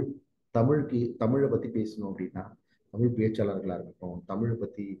 தமிழ் தமிழை பத்தி பேசணும் அப்படின்னா தமிழ் பேச்சாளர்களா இருக்கட்டும், தமிழை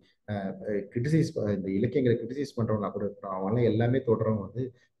பத்தி கிரிட்டிசைஸ் இந்த இலக்கியங்களை கிரிட்டிசைஸ் பண்றவங்களா கூட இருக்கட்டும், அவங்க எல்லாமே தொடர்றவங்க வந்து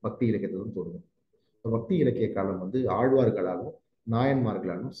பக்தி இலக்கியத்தை தான் தொடரும். பக்தி இலக்கிய காலம் வந்து ஆழ்வார்களாலும்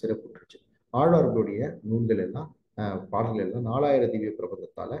நாயன்மார்களாலும் சிறப்புற்றுச்சு. ஆழ்வார்களுடைய நூல்கள் எல்லாம் பாடல்கள் எல்லாம் 4000 திவ்ய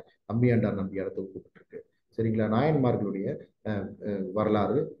பிரபந்தத்தால அம்பியாண்டார் நம்பியார தொகுக்கப்பட்டிருக்கு. சரிங்களா. நாயன்மார்களுடைய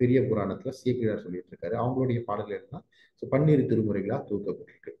வரலாறு பெரிய புராணத்துல சீக்கிரம் சொல்லிட்டு இருக்காரு. அவங்களுடைய பாடல்கள் எல்லாம் பன்னிரு திருமுறைகளா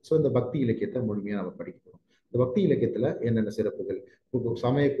தொகுக்கப்பட்டிருக்கு. ஸோ இந்த பக்தி இலக்கியத்தை முழுமையா நம்ம படிக்கணும். இந்த பக்தி இலக்கியத்துல என்னென்ன சிறப்புகள்,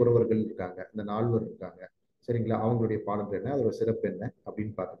 சமய குறவர்கள் இருக்காங்க, இந்த நால்வர் இருக்காங்க. சரிங்களா. அவங்களுடைய பாடல்கள் என்ன, அதோட சிறப்பு என்ன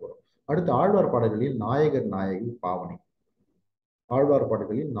அப்படின்னு பார்க்க போறோம். அடுத்து ஆழ்வார் பாடல்களில் நாயகர் நாயகி பாவனை. ஆழ்வார்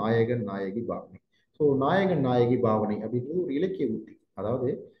பாடல்களில் நாயகன் நாயகி பாவனை. ஸோ நாயகன் நாயகி பாவனை அப்படின்றது ஒரு இலக்கிய உத்தி. அதாவது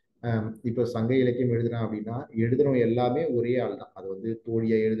இப்ப சங்க இலக்கியம் எழுதுனா அப்படின்னா எழுதுறவங்க எல்லாமே ஒரே ஆள் தான். அது வந்து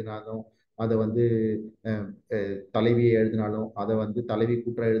தோழியா எழுதினாலும் அதை வந்து தலைவியை எழுதினாலும், அதை வந்து தலைவி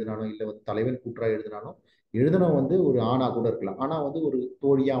கூற்றா எழுதினாலும், இல்லை வந்து தலைவன் கூற்றா எழுதினாலும், எழுதினவன் வந்து ஒரு ஆணா கூட இருக்கலாம். ஆனா வந்து ஒரு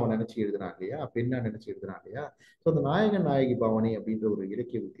தோழியா அவன் நினைச்சு எழுதுனான் இல்லையா, பெண்ணா நினைச்சு எழுதுனான் இல்லையா. ஸோ அந்த நாயகன் நாயகி பாவனை அப்படின்ற ஒரு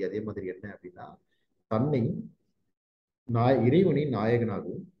இலக்கிய உத்தி அதே மாதிரி என்ன அப்படின்னா, தன்னை இறைவனை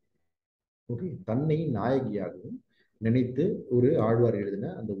நாயகனாகவும், ஓகே, தன்னை நாயகியாகவும் நினைத்து ஒரு ஆழ்வார்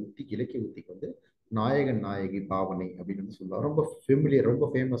எழுதின அந்த உத்தி, இலக்கிய உத்திக்கு வந்து நாயகன் நாயகி பாவனை அப்படின்னு வந்து சொல்லுவாங்க. ரொம்ப ஃபெமிலியர், ரொம்ப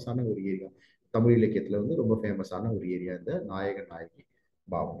ஃபேமஸான ஒரு ஏரியா. தமிழ் இலக்கியத்துல வந்து ரொம்ப ஃபேமஸான ஒரு ஏரியா இந்த நாயகன் நாயகி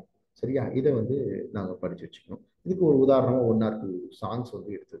பாவனை. சரியா, இதை வந்து நாங்க படிச்சு வச்சுக்கணும். இதுக்கு ஒரு உதாரணமா 1 or 2 சாங்ஸ்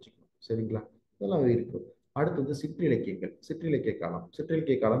வந்து எடுத்து வச்சுக்கணும். சரிங்களா, இதெல்லாம் இருக்கு. அடுத்து வந்து சிற்றிலக்கியங்கள். சிற்றிலக்கிய காலம்.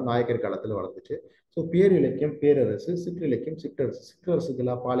 சிற்றிலக்கிய காலம் நாயக்கர் காலத்துல வளர்ந்துச்சு. ஸோ பேரிலக்கியம் பேரரசு, சிற்றிலக்கியம் சிற்றரசு.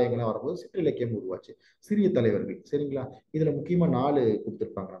 சிற்றரசுகளா பாளையங்களா வரும்போது சிற்றிலக்கியம் உருவாச்சு. சிறிய தலைவர்கள். சரிங்களா, இதுல முக்கியமா 4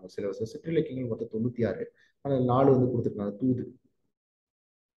 கொடுத்துருப்பாங்க நம்ம சிலபஸ். சிற்றிலக்கியங்கள் மொத்தம் 96. ஆனால் 4 வந்து கொடுத்துருக்காங்க. தூது,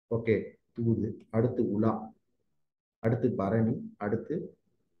 ஓகே, தூது, அடுத்து உலா, அடுத்து பரணி, அடுத்து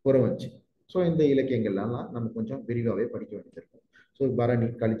புறவஞ்சி. ஸோ இந்த இலக்கியங்கள்லாம் நம்ம கொஞ்சம் விரிவாகவே படிக்க வேண்டியது இருக்கும். ஸோ பரணி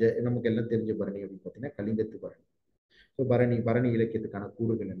கலிஜ, நமக்கு எல்லாம் தெரிஞ்ச பரணி அப்படின்னு பார்த்தீங்கன்னா கலிங்கத்து பரணி. ஸோ பரணி, பரணி இலக்கியத்துக்கான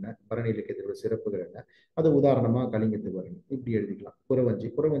கூறுகள் என்ன, பரணி இலக்கியத்தோட சிறப்புகள் என்ன, அது உதாரணமா கலிங்கத்து பரணி இப்படி எழுதிக்கலாம். புறவஞ்சி,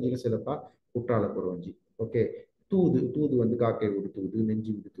 புறவஞ்சியில சிறப்பா குற்றால புறவஞ்சி. ஓகே, தூது, தூது வந்து காக்கை விடு தூது,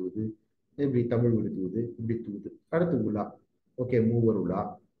 நெஞ்சு விடு தூது, இப்படி தமிழ் விடு தூது, இப்படி தூது. அடுத்து உலா, ஓகே, மூவர் உலா,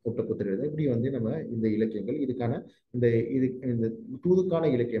 ஒட்ட குதிரை. இப்படி வந்து நம்ம இந்த இலக்கியங்கள் இதுக்கான இந்த இது இந்த தூதுக்கான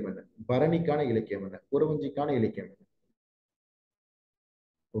இலக்கியம் என்ன, பரணிக்கான இலக்கியம் என்ன, புறவஞ்சிக்கான இலக்கியம் என்ன,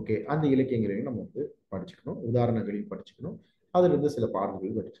 ஓகே, அந்த இலக்கியங்களையும் நம்ம வந்து படிச்சுக்கணும், உதாரணங்களையும் படிச்சுக்கணும். அதுல இருந்து சில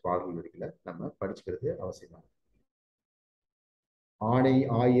பாடல்கள் வரிகளை நம்ம படிச்சுக்கிறது அவசியமா. ஆணை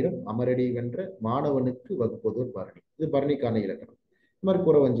ஆயிரம் அமரடி வென்ற மாணவனுக்கு வகுப்பதோர் பரணி, இது பரணிக்கான இலக்கணம். இந்த மாதிரி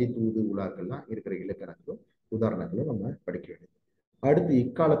குறவஞ்சி தூது உலாக்கள்லாம் இருக்கிற இலக்கணங்களும் உதாரணங்களும் நம்ம படிக்க வேண்டியது. அடுத்து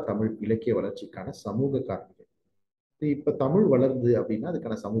இக்கால தமிழ் இலக்கிய வளர்ச்சிக்கான சமூக காரணிகள். இப்ப தமிழ் வளருது அப்படின்னா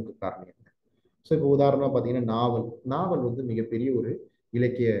அதுக்கான சமூக காரணம் என்ன? ஸோ இப்போ உதாரணமா பார்த்தீங்கன்னா நாவல். நாவல் வந்து மிகப்பெரிய ஒரு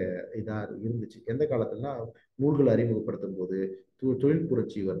இலக்கிய இதா இருந்துச்சு. எந்த காலத்துலனா நூல்கள் அறிமுகப்படுத்தும் போது, தொழில்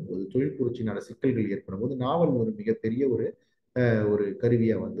புரட்சி வரும்போது, தொழில் புரட்சியினால சிக்கல்கள் ஏற்படும் போது நாவல் ஒரு மிகப்பெரிய ஒரு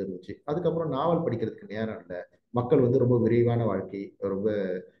கருவியா வந்துருந்துச்சு. அதுக்கப்புறம் நாவல் படிக்கிறதுக்கு நேரம் இல்லை. மக்கள் வந்து ரொம்ப விரைவான வாழ்க்கை, ரொம்ப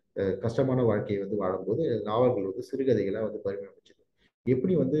கஷ்டமான வாழ்க்கையை வந்து வாழும்போது நாவல்கள் வந்து சிறுகதைகளா வந்து பரிணமிச்சது.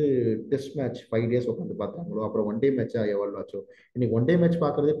 எப்படி வந்து டெஸ்ட் மேட்ச் 5 days உட்காந்து பார்த்தாங்களோ, அப்புறம் ஒன் டே மேட்சா எவ்வளோ ஆச்சோ, இன்னைக்கு ஒன் டே மேட்ச்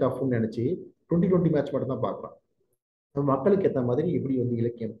பார்க்கறதே டஃப்னு நினைச்சு 2020 மேட்ச் மட்டும் தான் பார்க்கலாம். மக்களுக்கு ஏற்ற மாதிரி எப்படி வந்து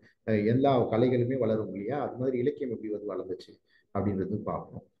இலக்கியம், எல்லா கலைகளுமே வளரும் இல்லையா, அது மாதிரி இலக்கியம் எப்படி வந்து வளர்ந்துச்சு அப்படின்றது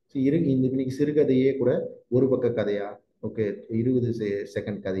பார்க்கணும். இன்னைக்கு சிறுகதையே கூட ஒரு பக்க கதையா, ஓகே, 20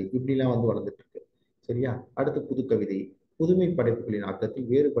 செகண்ட் கதை இப்படிலாம் வந்து வளர்ந்துட்டு இருக்கு. சரியா, அடுத்து புது கவிதை. புதுமை படைப்புகளின் ஆக்கத்தில்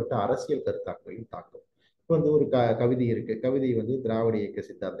வேறுபட்ட அரசியல் கருத்தாக்களின் தாக்கம். இப்போ வந்து ஒரு கவிதை இருக்கு. கவிதை வந்து திராவிட இயக்க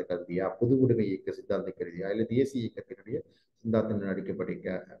சித்தாந்த கருதியா, புது உடைமை இயக்க சித்தாந்த கருதியா, இல்லை தேசிய இயக்கத்தினுடைய சித்தாந்தம்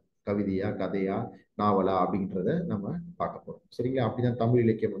நடிக்கப்பட்ட கவிதையா, கதையா, நாவலா அப்படின்றத நம்ம பார்க்க போறோம். சரிங்களா, அப்படிதான் தமிழ்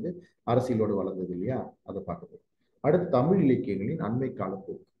இலக்கியம் வந்து அரசியலோடு வளர்ந்தது இல்லையா, அதை பார்க்க போறோம். அடுத்து தமிழ் இலக்கியங்களின் அண்மை கால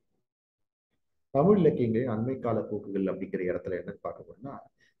போக்கு. தமிழ் இலக்கியங்களின் அண்மை கால போக்குகள் அப்படிங்கிற இடத்துல என்னன்னு பார்க்க போறோம்னா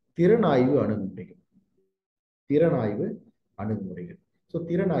திறனாய்வு அணுகுமுறைகள். திறனாய்வு அணுகுமுறைகள். ஸோ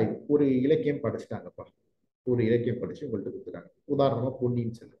திறனாய்வு, ஒரு இலக்கியம் படிச்சுட்டாங்கப்பா, ஒரு இலக்கியம் படிச்சு உங்கள்கிட்ட கொடுத்துட்டாங்க. உதாரணமா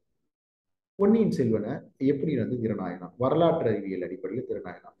பொன்னியின் செல்வன். பொன்னியின் செல்வனை எப்படி வந்து திறனாயலாம், வரலாற்று அறிவியல் அடிப்படையில்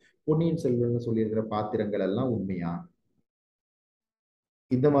திறனாயலாம். பொன்னியின் செல்வன் சொல்லியிருக்கிற பாத்திரங்கள் எல்லாம் உண்மையா,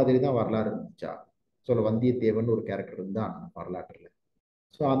 இந்த மாதிரி தான் வரலாறு இருந்துச்சா, சொல்ல வந்தியத்தேவன் ஒரு கேரக்டர் இருந்தா வரலாற்றுல.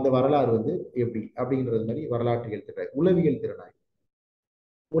 ஸோ அந்த வரலாறு வந்து எப்படி அப்படின்றது மாதிரி வரலாற்றியல் திறனாய்வு. உளவியல் திறனாய்வு.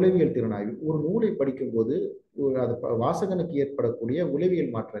 உளவியல் திறனாய்வு, ஒரு நூலை படிக்கும்போது அது வாசகனுக்கு ஏற்படக்கூடிய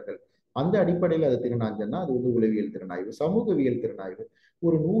உளவியல் மாற்றங்கள், அந்த அடிப்படையில் அது திறனாய்வுன்னா அது வந்து உளவியல் திறனாய்வு. சமூகவியல் திறனாய்வு,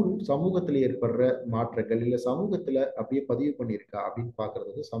 ஒரு நூல் சமூகத்தில் ஏற்படுற மாற்றங்கள் இல்லை சமூகத்துல அப்படியே பதிவு பண்ணியிருக்கா அப்படின்னு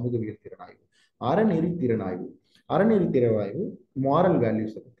பாக்குறது வந்து சமூகவியல் திறனாய்வு. அறநெறி திறனாய்வு. அறநெறி திறனாய்வு மாரல்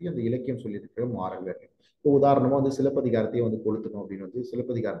வேல்யூஸை பத்தி அந்த இலக்கியம் சொல்லியிருக்கிற மாரல் வேல்யூ. இப்போ உதாரணமா வந்து சிலப்பதிகாரத்தையே வந்து கொளுத்தணும் அப்படின்னு வந்து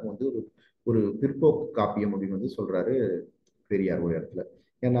சிலப்பதிகாரம் வந்து ஒரு ஒரு பிற்போக்கு காப்பியம் அப்படின்னு வந்து சொல்றாரு பெரியார் ஒரு இடத்துல.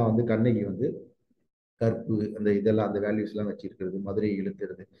 ஏன்னா வந்து கண்ணகி வந்து கற்பு அந்த இதெல்லாம் அந்த வேல்யூஸ் எல்லாம் வச்சிருக்கிறது, மதுரையை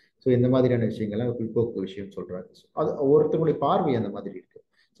இழுத்துறது, ஸோ இந்த மாதிரியான விஷயங்கள்லாம் பிற்போக்கு விஷயம் சொல்றாரு. அது ஒருத்தருடைய பார்வை அந்த மாதிரி இருக்கு.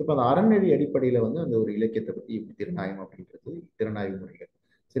 ஸோ இப்போ அந்த அறநெறி அடிப்படையில வந்து அந்த ஒரு இலக்கியத்தை பத்தி இப்படி திறனாயம் அப்படின்றது திறனாய்வு முறைகள்.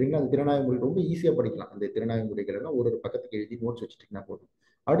 சரிங்களா, அந்த திறனாய்வு முறை ரொம்ப ஈஸியா படிக்கலாம். அந்த திறனாய்வு முறைகள் எல்லாம் ஒரு பக்கத்துக்கு எழுதி நோட்ஸ் வச்சுட்டீங்கன்னா போதும்.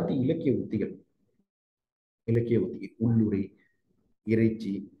 அடுத்து இலக்கிய உத்திகள். இலக்கிய உத்திகள் உள்ளுரை,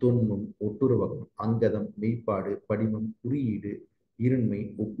 இறைச்சி, தொன்மம், ஒட்டுறவகம், அங்கதம், மெய்ப்பாடு, படிமம், குறியீடு, இருண்மை,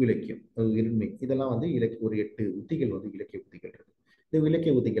 ஒப்பிலக்கியம், இருண்மை, இதெல்லாம் வந்து ஒரு 8 உத்திகள் வந்து இலக்கிய உத்திகள் இருக்கு. இந்த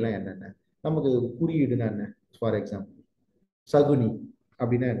இலக்கிய உத்திகள்லாம் என்னென்ன? நமக்கு குறியீடுனா என்ன? ஃபார் எக்ஸாம்பிள் சகுனி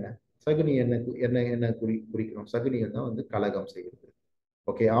அப்படின்னா என்ன? சகுனி என்ன என்ன என்ன குறிக்கணும்? சகுனிகள் தான் வந்து கலகம் செய்கிறது.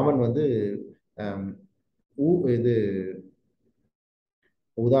 ஓகே, அவன் வந்து ஆம், இது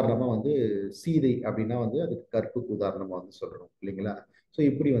உதாரணமா வந்து சீதை அப்படின்னா வந்து அதுக்கு கற்புக்கு உதாரணமா வந்து சொல்றோம் இல்லைங்களா? ஸோ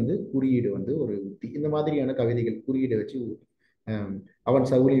இப்படி வந்து குறியீடு வந்து ஒரு உத்தி. இந்த மாதிரியான கவிதைகள் குறியீடை வச்சு ஆம், அவன்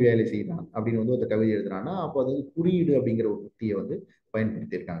சவுளி வேலை செய்தான் அப்படின்னு வந்து ஒரு கவிதை எழுதுறான்னா அப்போ அது வந்து குறியீடு அப்படிங்கிற ஒரு உத்தியை வந்து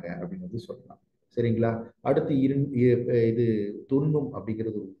பயன்படுத்தியிருக்காங்க அப்படின்னு வந்து சொல்லலாம். சரிங்களா? அடுத்து இது தொன்மம்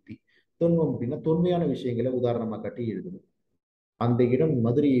அப்படிங்கிறது ஒரு உத்தி. தொன்மம் அப்படின்னா தொன்மையான விஷயங்களை உதாரணமா காட்டி எழுதணும். அந்த இடம்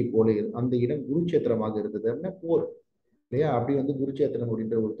மதுரையை போல அந்த இடம் குருட்சேத்திரமாக இருந்தது அப்படின்னா போர் இல்லையா? அப்படி வந்து குருட்சேத்திரம்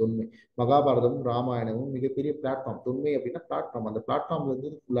அப்படின்ற ஒரு தொன்மை. மகாபாரதமும் ராமாயணமும் மிகப்பெரிய பிளாட்ஃபார்ம். தொன்மை அப்படின்னா பிளாட்ஃபார்ம். அந்த பிளாட்ஃபார்ம்ல இருந்து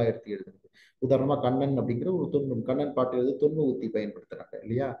ஃபுல்லா எடுத்து எழுதுறது. உதாரணமா கண்ணன் அப்படிங்கிற ஒரு தொன்மம். கண்ணன் பாட்டு எழுது தொன்ம உத்தி பயன்படுத்துறாங்க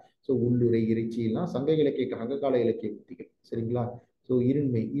இல்லையா? ஸோ உள்ளுரை இறைச்சி எல்லாம் சங்க இலக்கிய சங்ககால இலக்கிய உத்திகள். சரிங்களா? ஸோ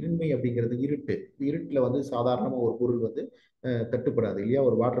இருண்மை இருண்மை அப்படிங்கிறது இருட்டு. இருட்டுல வந்து சாதாரணமா ஒரு பொருள் வந்து தட்டுப்படாது இல்லையா?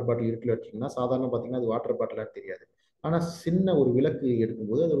 ஒரு வாட்டர் பாட்டில் இருட்டில் வச்சீங்கன்னா சாதாரண பார்த்தீங்கன்னா அது வாட்டர் பாட்டிலான்னு தெரியாது. ஆனா சின்ன ஒரு விளக்கு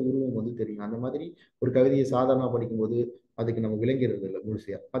எடுக்கும்போது அதோட உருவம் வந்து தெரியும். அந்த மாதிரி ஒரு கவிதையை சாதாரணமா படிக்கும்போது அதுக்கு நம்ம விளங்கிறது இல்லை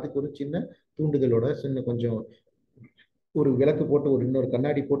முழுசையா. அதுக்கு ஒரு சின்ன தூண்டுதலோட சின்ன கொஞ்சம் ஒரு விளக்கு போட்டு ஒரு இன்னொரு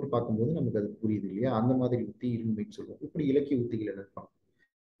கண்ணாடி போட்டு பார்க்கும்போது நமக்கு அது புரியுது இல்லையா? அந்த மாதிரி உத்தி இருமைன்னு சொல்லுவோம். இப்படி இலக்கிய உத்திகள் நினைப்பாங்க.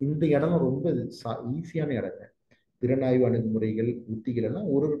 இந்த இடம் ரொம்ப ஈஸியான இடங்க. திறனாய்வு அணுகுமுறைகள் உத்திகள் எல்லாம்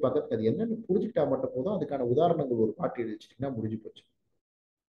ஒரு பக்கத்துக்கு அது என்னன்னு புரிஞ்சுக்கிட்டா மட்டும் போதும். அதுக்கான உதாரணங்கள் ஒரு பாட்டு எழுதி வச்சுட்டீங்கன்னா முடிஞ்சு போச்சு.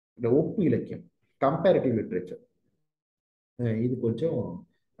 இந்த ஒப்பு இலக்கியம் கம்பேரிட்டிவ் லிட்ரேச்சர் இது கொஞ்சம்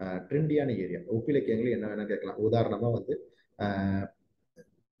ட்ரெண்டியான ஏரியா. ஒப்பிலக்கியங்கள் என்ன வேணா கேட்கலாம். உதாரணமா வந்து அஹ்,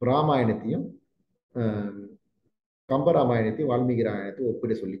 ராமாயணத்தையும் அஹ், கம்பராமாயணத்தையும் வால்மீகி ராமாயணத்தையும்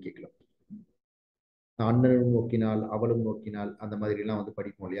ஒப்பிட சொல்லி கேட்கலாம். அண்ணனும் நோக்கினால் அவளும் நோக்கினால் அந்த மாதிரி எல்லாம் வந்து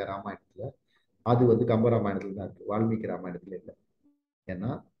படிப்போம் இல்லையா ராமாயணத்துல. அது வந்து கம்பராமாயணத்துல தான் இருக்கு, வால்மீகி ராமாயணத்துல இல்லை. ஏன்னா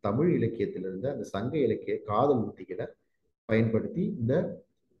தமிழ் இலக்கியத்திலிருந்து இருந்த அந்த சங்க இலக்கிய காதல் உத்திகளை பயன்படுத்தி இந்த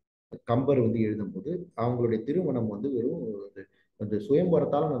கம்பர் வந்து எழுதும்போது அவங்களுடைய திருமணம் வந்து வெறும் அந்த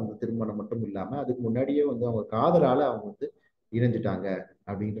சுயம்பரத்தால நடந்த திருமணம் மட்டும் இல்லாம அதுக்கு முன்னாடியே வந்து அவங்க காதலால அவங்க வந்து இணைஞ்சிட்டாங்க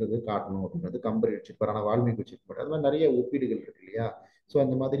அப்படின்றது காட்டணும் அப்படின்றது கம்பர் வச்சிருப்பாரு. ஆனா வால்மீகி வச்சிருப்பாரு. அது மாதிரி நிறைய ஒப்பீடுகள் இருக்கு இல்லையா? ஸோ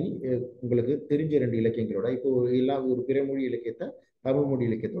அந்த மாதிரி உங்களுக்கு தெரிஞ்ச ரெண்டு இலக்கியங்களோட இப்போ எல்லாம் ஒரு பிறமொழி இலக்கியத்தை தமிழ் மொழி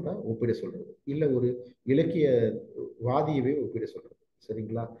இலக்கியத்தோட ஒப்பிட சொல்றது இல்ல ஒரு இலக்கிய வாதியவே ஒப்பிட சொல்றது.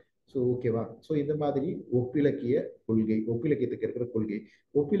 சரிங்களா? ஸோ ஓகேவா? ஸோ இந்த மாதிரி ஒப்பிலக்கிய கொள்கை ஒப்பிலக்கியத்துக்கு இருக்கிற கொள்கை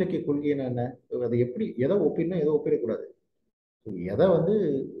ஒப்பிலக்கிய கொள்கைன்னா என்ன? அதை எப்படி எதை ஒப்பிடணும் எதை ஒப்பிடக்கூடாது? எதை வந்து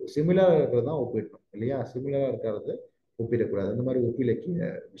சிமிலரா இருக்கிறது தான் ஒப்பிடணும் இல்லையா? சிமிலரா இருக்கிறது ஒப்பிடக்கூடாது. அந்த மாதிரி ஒப்பிலக்கிய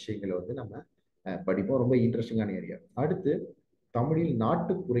விஷயங்களை வந்து நம்ம படிப்போம். ரொம்ப இன்ட்ரெஸ்டிங்கான ஏரியா. அடுத்து தமிழில்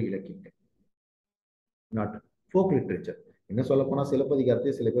நாட்டுப்புற இலக்கியங்கள். நாட்டு ஃபோக் லிட்ரேச்சர். என்ன சொல்ல போனா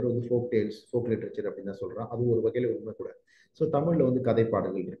சிலப்பதிகாரத்தை சில பேர் வந்து ஃபோக் டேல்ஸ் ஃபோக் லிட்ரேச்சர் அப்படின்னு தான் சொல்றான். அது ஒரு வகையில உண்மை கூட. ஸோ தமிழ்ல வந்து கதை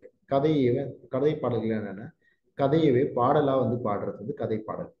பாடல்கள் இருக்கு. கதை பாடல்கள் என்னன்னா கதையவே பாடலா வந்து பாடுறது வந்து கதை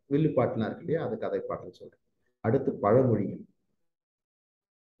பாடல். வில்லுப்பாட்டுலாம் இருக்கு இல்லையா? அது கதை பாடல் சொல்றேன். அடுத்து பழமொழிகள்.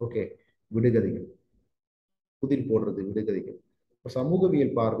 ஓகே, விடுகதைகள். புதிர் போடுறது விடுகதைகள். இப்ப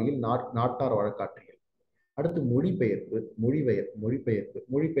சமூகவியல் பார்வையில் நாட்டார் வழக்காற்றியல். அடுத்து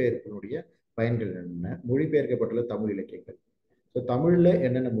மொழிபெயர்ப்பினுடைய பயன்கள் என்ன? மொழிபெயர்க்கப்பட்டுள்ள தமிழ் இலக்கியங்கள். ஸோ தமிழ்ல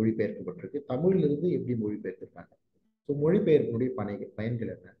என்னென்ன மொழிபெயர்க்கப்பட்டிருக்கு, தமிழ்ல இருந்து எப்படி மொழிபெயர்த்திருக்காங்க. ஸோ மொழிபெயர்ப்பினுடைய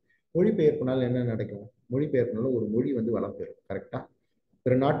பயன்கள் என்ன? மொழிபெயர்ப்பினால் என்ன நடக்கும்? மொழிபெயர்ப்பினால ஒரு மொழி வந்து வளம் பெறும். கரெக்டா?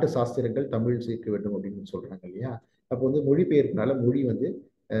 பிற நாட்டு சாஸ்திரங்கள் தமிழ் சேர்க்க வேண்டும் அப்படின்னு சொல்றாங்க இல்லையா? அப்போ வந்து மொழிபெயர்ப்பினால மொழி வந்து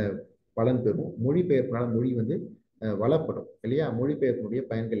அஹ், பலன் பெறும். மொழிபெயர்ப்பினால மொழி வந்து வளப்படும் இல்லையா? மொழிபெயர்ப்பினுடைய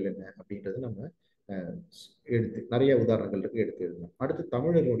பயன்கள் என்ன அப்படின்றது நம்ம அஹ், எடுத்து நிறைய உதாரணங்கள் இருக்கு, எடுத்து எழுதணும். அடுத்து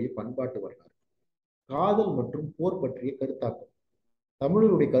தமிழர்களுடைய பண்பாட்டு வரலாறு. காதல் மற்றும் போர் பற்றிய கருத்தாக்கம்.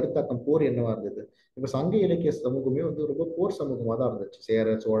 தமிழருடைய கருத்தாக்கம் போர் என்னவா இருந்தது? இப்ப சங்க இலக்கிய சமூகமே வந்து ரொம்ப போர் சமூகமா தான் இருந்துச்சு.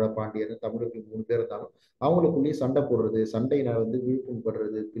 சேர சோழ பாண்டியர் தமிழர்கள் 3 பேர் இருந்தாலும் அவங்களுக்குள்ளேயே சண்டை போடுறது, சண்டையினால் வந்து விழுப்புண்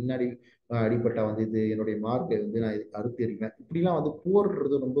படுறது, பின்னாடி அடிபட்டா வந்து இது என்னுடைய மார்க்கை வந்து நான் அறுத்து எறிவேன், இப்படிலாம் வந்து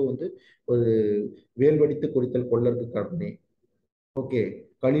போர்ன்றது ரொம்ப வந்து ஒரு வேல்வடித்து கொடுத்தல் கொள்ளற்கு கடமை. ஓகே,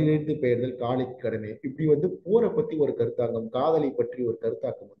 களிலிருந்து பெயர்தல் காலைக்கு கடமை. இப்படி வந்து போரை பத்தி ஒரு கருத்தாக்கம், காதலை பற்றி ஒரு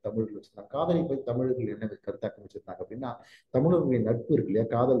கருத்தாக்கம் தமிழர்கள் வச்சிருந்தாங்க. காதலை பத்தி தமிழர்கள் என்ன கருத்தாக்கம் வச்சிருந்தாங்க அப்படின்னா தமிழர்களுடைய நட்பு இருக்கு இல்லையா?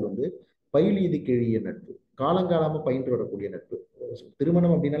 காதல் வந்து பயிலீது கிழிய நட்பு, காலங்காலமா பயின்று வரக்கூடிய நட்பு.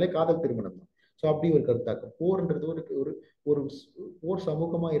 திருமணம் அப்படின்னாலே காதல் திருமணம் தான். ஸோ அப்படி ஒரு கருத்தாக்கம். போர்ன்றது ஒரு ஒரு ஒரு போர்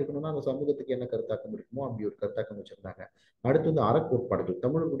சமூகமா இருக்கணும்னா அந்த சமூகத்துக்கு என்ன கருத்தாக்கம் இருக்குமோ அப்படி ஒரு கருத்தாக்கம் வச்சிருந்தாங்க. அடுத்து வந்து அறக்கோட்பாடுகள்.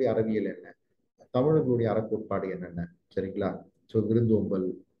 தமிழர்களுடைய அறிவியல் என்ன? தமிழர்களுடைய அறக்கோட்பாடு என்னென்ன? சரிங்களா? ஸோ விருந்தோம்பல்,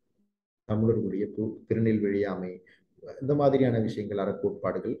 தமிழர்களுடைய திருநெல்வேலி ஆமை, இந்த மாதிரியான விஷயங்கள்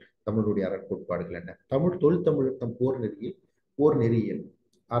அறக்கோட்பாடுகள். தமிழருடைய அறக்கோட்பாடுகள் என்ன? தொல் தமிழர் போர் நெறியியல்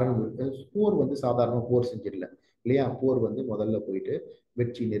அரண். போர் வந்து சாதாரண போர் செஞ்சிடல இல்லையா? போர் வந்து முதல்ல போயிட்டு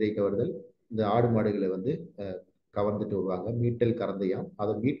வெற்றி நிறை கவர்தல், இந்த ஆடு மாடுகளை வந்து கவர்ந்துட்டு வருவாங்க. மீட்டல் கரந்தையாம்,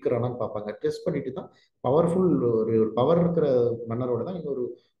 அதை மீட்கிறானான்னு பார்ப்பாங்க. டெஸ்ட் பண்ணிட்டு தான் பவர்ஃபுல் ஒரு பவர் இருக்கிற மன்னரோட தான் இன்னொரு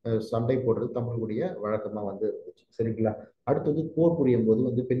சண்டை போடுறது தமிழுடைய வழக்கமா வந்து இருந்துச்சு. சரிங்களா? அடுத்தது போர் புரியும் போது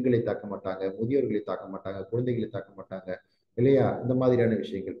வந்து பெண்களை தாக்க மாட்டாங்க, முதியோர்களை தாக்க மாட்டாங்க, குழந்தைகளை தாக்க மாட்டாங்க இல்லையா? இந்த மாதிரியான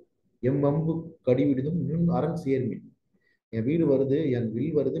விஷயங்கள். எம் அம்பு கடிவிடுதும் நுண் அரண் சேர்மின். என் வீடு வருது, என்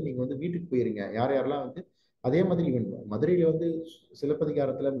வில் வருது, நீங்க வந்து வீட்டுக்கு போயிருங்க. யார் யாரெல்லாம் வந்து அதே மாதிரி இவன் மதுரையில வந்து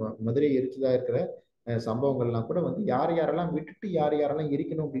சிலப்பதிகாரத்துல மதுரையை எரிச்சதா இருக்கிற சம்பவங்கள்லாம் கூட வந்து யார் யாரெல்லாம் விட்டுட்டு யார் யாரெல்லாம்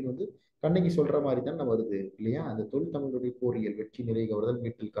எரிக்கணும் அப்படின்னு வந்து கண்ணகி சொல்ற மாதிரி தான் வருது இல்லையா? அந்த தொல் தமிழுடைய போரியல் வெற்றி நிறை கவர்தல்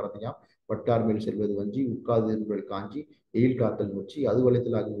மீட்டில் கரந்தையாம் வட்டார் மேல் செல்வது வஞ்சி உட்காது என்பது காஞ்சி எயில் காத்தல் நொச்சி அது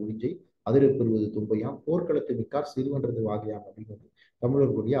வளத்தில் ஆகும் ஒழிஞ்சை அதிர பெறுவது தும்பையாம் போர்க்களத்தை மிக்கார் சிறுவன்றது வாகியாம் அப்படின்னு வந்து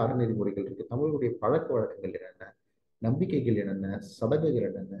தமிழர்களுடைய அறநெறிமுறைகள் இருக்கு. தமிழர்களுடைய பழக்க வழக்கங்கள் என்னென்ன, நம்பிக்கைகள் என்னென்ன, சடங்குகள்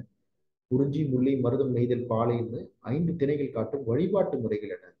என்னென்ன, குறிஞ்சி முல்லை மருதம் நெய்தல் பாலைன்னு 5 திணைகள் காட்டும் வழிபாட்டு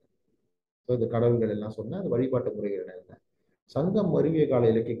முறைகள் என்னென்ன. இந்த கடவுள்கள் எல்லாம் சொன்ன அந்த வழிபாட்டு முறைகள் என்னென்ன, சங்கம் அறிவிய கால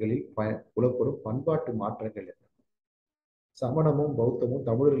இலக்கியங்களில் புலப்படும் பண்பாட்டு மாற்றங்கள் என்ன, சமணமும் பௌத்தமும்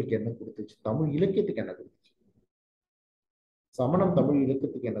தமிழர்களுக்கு என்ன கொடுத்துச்சு, தமிழ் இலக்கியத்துக்கு என்ன கொடுத்துச்சு, சமணம் தமிழ்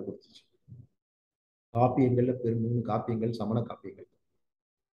இலக்கியத்துக்கு என்ன கொடுத்துச்சு. காப்பியங்கள்ல பெரும் 3 காப்பியங்கள் சமண காப்பியங்கள்.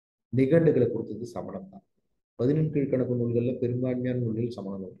 நிகண்டுகளை கொடுத்தது சமணம் தான். 11 கீழ்கணக்கு நூல்கள்ல பெரும்பான்மையான நூல்கள்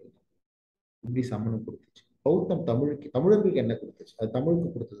சமண நூல்கள். இப்படி சமணம் கொடுத்துச்சு. பௌத்தம் தமிழர்களுக்கு என்ன கொடுத்துச்சு, அது தமிழுக்கு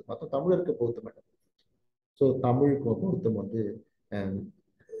கொடுத்தது பார்த்தோம். தமிழருக்கு பௌத்தம் என்ன. ஸோ தமிழுக்கு பௌத்தம் வந்து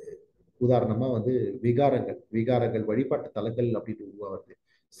உதாரணமா வந்து விகாரங்கள் வழிபாட்டு தலங்கள் அப்படின்னு உருவாகுது.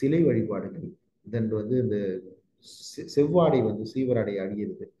 சிலை வழிபாடுகள், தென் வந்து இந்த செவ்வாடை வந்து சீவராடை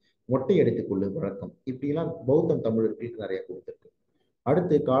அணியிறது, மொட்டை அடித்துக் கொள்ளும் வழக்கம், இப்படிலாம் பௌத்தம் தமிழர்களுக்கு நிறைய கொடுத்திருக்கு.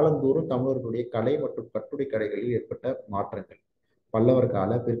 அடுத்து காலந்தோறும் தமிழர்களுடைய கலை மற்றும் கட்டுரை கலைகளில் ஏற்பட்ட மாற்றங்கள், பல்லவர்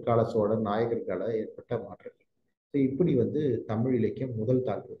கால பிற்கால சோழர் நாயகர் கால ஏற்பட்ட மாற்றங்கள். இப்படி வந்து தமிழ் இலக்கியம் முதல்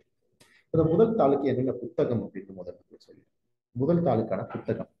தாள். இந்த முதல் தாளுக்கு என்னென்ன புத்தகம் அப்படின்னு முதல்ல சொல்லி, முதல் தாளுக்கான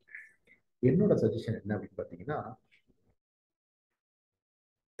புத்தகம் என்னோட சஜஷன் என்ன அப்படின்னு பார்த்தீங்கன்னா,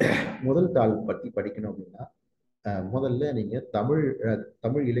 முதல் தாள் பத்தி படிக்கணும் அப்படின்னா முதல்ல நீங்க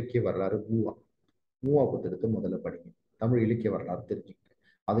தமிழ் இலக்கிய வரலாறு மூவா புத்தகத்தை முதல்ல படிங்க. தமிழ் இலக்கிய வரலாறு தெரிஞ்சுக்கங்க.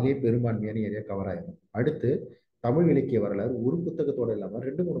 அதுலேயே பெரும்பான்மையான ஏரியா கவர் ஆயிடும். அடுத்து தமிழ் இலக்கிய வரலாறு ஒரு புத்தகத்தோட இல்லாமல்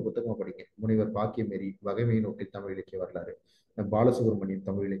 2 3 புத்தகமா படிங்க. முனைவர் பாக்கியமேரி வகைமை நோக்கில் தமிழ் இலக்கிய வரலாறு, பாலசுப்ரமணியம்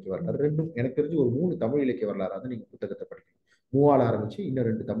தமிழ் இலக்கிய வரலாறு, ரெண்டும் எனக்கு தெரிஞ்சு ஒரு 3 தமிழ் இலக்கிய வரலாறாக நீங்க புத்தகத்தை படிக்கணும். மூவால ஆரம்பிச்சு இன்னும்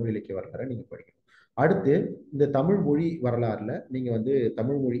 2 தமிழ் இலக்கிய வரலாறை நீங்க படிக்கணும். அடுத்து இந்த தமிழ் மொழி வரலாறுல நீங்க வந்து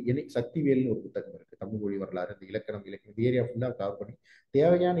தமிழ் மொழி சக்திவேல்னு ஒரு புத்தகம் இருக்கு. தமிழ் மொழி வரலாறு, இந்த இலக்கணம் இலக்கியம் ஏரியா ஃபுல்லா கவர் பண்ணி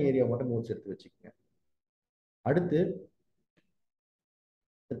தேவையான ஏரியா மட்டும் நோட்ஸ் எடுத்து வச்சுக்கோங்க. அடுத்து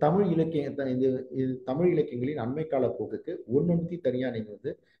தமிழ் இலக்கிய தமிழ் இலக்கியங்களின் அண்மை கால போக்குக்கு ஒன்னொன்த்தி தனியா நீங்க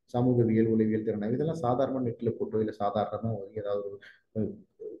வந்து சமூகவியல் உளவியல் திறனாய்வு இதெல்லாம் சாதாரண நெட்ல போட்டோ இல்லை சாதாரணமா ஏதாவது ஒரு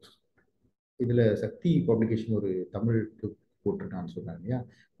இதுல சக்தி பப்ளிகேஷன் ஒரு தமிழுக்கு போட்டிருக்கான்னு சொன்னாங்க இல்லையா?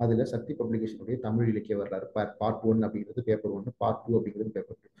 அதுல சக்தி பப்ளிகேஷனுடைய தமிழ் இலக்கிய வரலாறு பார்ட் 1 அப்படிங்கிறது பேப்பர் 1, பார்ட் 2 அப்படிங்கிறது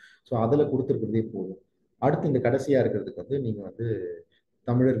பேப்பர் 2. ஸோ அதுல கொடுத்துருக்கிறதே போதும். அடுத்து இந்த கடைசியா இருக்கிறதுக்கு வந்து நீங்க வந்து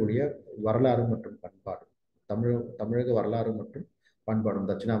தமிழர்களுடைய வரலாறு மற்றும் பண்பாடு, தமிழக வரலாறு மற்றும் பண்பாடும்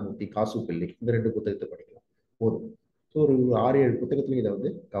தட்சிணாமூர்த்தி காசு பிள்ளை இந்த 2 புத்தகத்தை படிக்கலாம் போதும். ஸோ ஒரு 6 7 புத்தகத்துலையும் இதை வந்து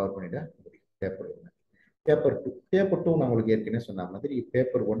கவர் பண்ணிட முடியும். பேப்பர் 1. பேப்பர் 2 நான் உங்களுக்கு ஏற்கனவே சொன்ன மாதிரி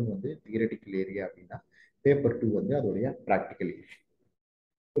பேப்பர் 1 வந்து தியரட்டிக்கல் ஏரியா அப்படின்னா பேப்பர் 2 வந்து அதோடைய ப்ராக்டிக்கல் ஏரியா.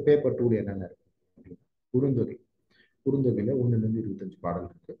 இப்போ பேப்பர் 2 என்னென்ன இருக்கு அப்படின்னா குறுந்தொகை. குறுந்தொகையில 1லேருந்து 25 பாடல்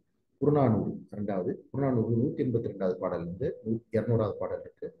இருக்கு. புறநானூறு 2வது, புறநானூறு 182வது பாடல் இருந்து 200வது பாடல்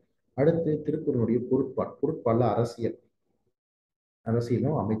இருக்கு. அடுத்து திருக்குறளுடைய பொருட்பால்ல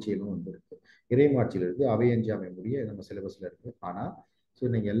அரசியலும் அமைச்சியலும் வந்து இருக்கு. இறைமாட்சியில் இருக்கு, அவையஞ்சாமை முடிய நம்ம சிலபஸ்ல இருக்கு. ஆனா ஸோ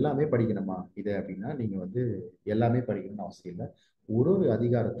நீங்க எல்லாமே படிக்கணுமா இதை அப்படின்னா நீங்க வந்து எல்லாமே படிக்கணும்னு அவசியம் இல்லை. ஒரு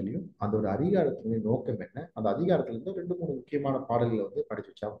அதிகாரத்திலையும் அந்த ஒரு அதிகாரத்தினுடைய நோக்கம் என்ன, அந்த அதிகாரத்துல இருந்து 2 3 முக்கியமான பாடல்களை வந்து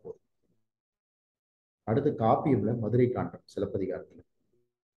படிச்சு வச்சா போதும். அடுத்து காப்பியம்ல மதுரை காண்டம் சிலப்பதிகாரத்துல,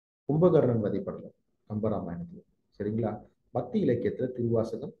 கும்பகர்ணன் வதைப்படலாம் கம்பராமாயணத்துல. சரிங்களா? பக்தி இலக்கியத்துல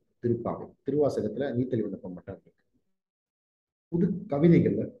திருவாசகம், திருப்பாவை. திருவாசகத்துல நீத்தல் விண்ணப்பம் மட்டும் இருக்கு. புது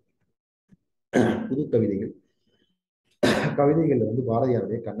கவிதைகள்ல புது கவிதைகள்ல வந்து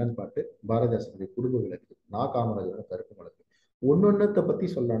பாரதியாருடைய கண்ணன் பாட்டு, பாரதிதாசனுடைய குடும்ப விளக்கு, நா காமராஜரோட கருப்பு வழக்கு. ஒன்னொன்னத்தை பத்தி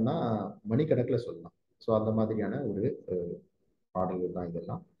சொல்லணும்னா மணிக்கணக்கில் சொல்லலாம். ஸோ அந்த மாதிரியான ஒரு பாடல்கள் தான்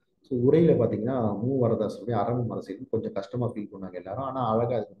இதெல்லாம். ஸோ உரையில பார்த்தீங்கன்னா வரதாசனுடைய அறமும் அரசியலும் கொஞ்சம் கஷ்டமா ஃபீல் பண்ணாங்க எல்லாரும். ஆனால்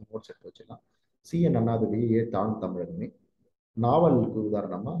அழகா அதுக்கு வந்து நோட்ஸ் எடுத்து வச்சிடலாம். C.N. அண்ணாதுடைய தான் தமிழகமே. நாவலுக்கு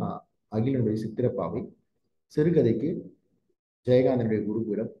உதாரணமா அகிலனுடைய சித்திரப்பாவை, சிறுகதைக்கு ஜெயகாந்தனுடைய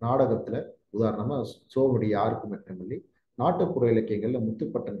குருபீடம், நாடகத்துல உதாரணமா சோமுடைய யாருக்கும் மெட்டமில்லை, நாட்டுப்புற இலக்கியங்கள்ல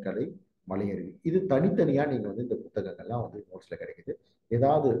முத்துப்பட்டன் கதை, மலையருவி. இது தனித்தனியா நீங்க வந்து இந்த புத்தகங்கள்லாம் வந்து நோட்ஸ்ல கிடைக்குது.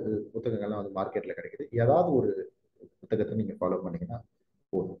 ஏதாவது புத்தகங்கள்லாம் வந்து மார்க்கெட்ல கிடைக்குது. ஏதாவது ஒரு புத்தகத்தை நீங்க ஃபாலோ பண்ணீங்கன்னா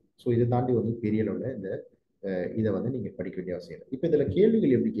போதும். ஸோ இதை தாண்டி வந்து பெரிய அளவில் இந்த இதை வந்து நீங்க படிக்க வேண்டிய அவசியம் இல்லை. இப்போ இதுல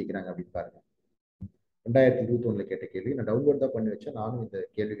கேள்விகள் எப்படி கேட்குறாங்க அப்படின்னு பாருங்க. 2021 கேட்ட கேள்வி நான் டவுன்லோட் தான் பண்ணி வச்சேன். நானும் இந்த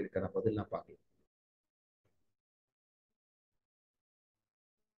கேள்விகளுக்கான பதிலாம் பார்க்கல.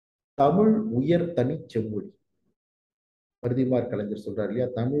 தமிழ் உயர் தனி செம்மொழி. பரிதிமார் கலைஞர் சொல்றாரு இல்லையா,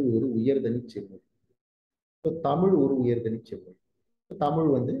 தமிழ் ஒரு உயர்தனி செம்மொழி. தமிழ் ஒரு உயர்தனி செம்மொழி. தமிழ்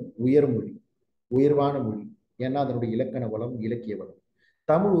வந்து உயர்மொழி, உயர்வான மொழி. ஏன்னா அதனுடைய இலக்கண வளம், இலக்கிய வளம்.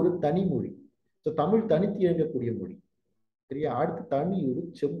 தமிழ் ஒரு தனி மொழி. தமிழ் தனித்து இயங்கக்கூடிய மொழி. சரியா? அடுத்து தனி ஒரு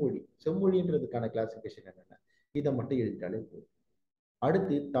செம்மொழி. செம்மொழின்றதுக்கான கிளாசிபிகேஷன் என்னன்னா இதை மட்டும் எழுதிட்டாலே போதும்.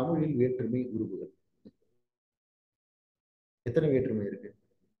 அடுத்து தமிழில் வேற்றுமை உருவுகள். எத்தனை வேற்றுமை இருக்கு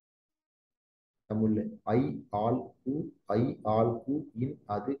தமிழ்ல? ஐ, ஆல், கு, ஐ, ஆல், கு, இன்,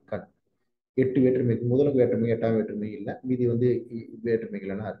 அது, கண். 8 வேற்றுமை. முதல் வேற்றுமை, 8ஆம் வேற்றுமை இல்லை, மீதி வந்து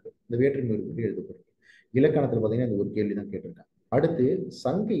வேற்றுமைகள் எல்லாம் இருக்கு. இந்த வேற்றுமை உருவுகள் எழுதப்படுது. இலக்கணத்துல பாத்தீங்கன்னா இந்த ஒரு கேள்வி தான் கேட்டிருக்காங்க. அடுத்து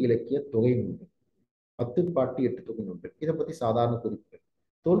சங்க இலக்கிய தொகை நூல்கள். 10 பாட்டு 8 தொகை நூல்கள். இதை பத்தி சாதாரண குறிப்புகள்.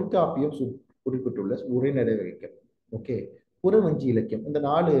 தொல்காப்பியம் குறிப்பிட்டுள்ள உரைநடை வகைகள். ஓகே. புறவஞ்சி இலக்கியம். இந்த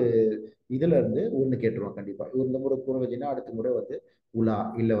 4 இதுல இருந்து ஒண்ணு கேட்டுருவான் கண்டிப்பா. இந்த முறை புறவஞ்சினா அடுத்த முறை வந்து உலா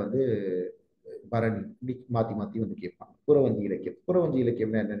இல்ல வந்து பரணி, இப்படி மாத்தி மாத்தி வந்து கேட்பான். புறவஞ்சி இலக்கியம். புறவஞ்சி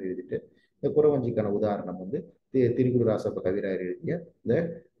இலக்கியம்னா என்னன்னு எழுதிட்டு இந்த புறவஞ்சிக்கான உதாரணம் வந்து திரிகுருராசப்ப கவிராயர் எழுதிய இந்த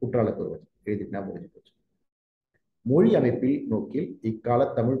குற்றால புறவஞ்சி எழுதிட்டுனா முடிஞ்சு போச்சு. மொழி அமைப்பில் நோக்கில் இக்கால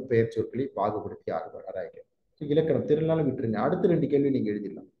தமிழ் பெயர் சொற்களை பாகுபடுத்தி ஆராய்க. இலக்கணம் திருநாளும் விட்டுருங்க. அடுத்த 2 கேள்வி நீங்க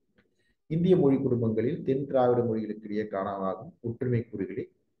எழுதிடலாம். இந்திய மொழி குடும்பங்களில் தென் திராவிட மொழிகளுக்கு இடையே காணாமாகும் ஒற்றுமை கூறுகளை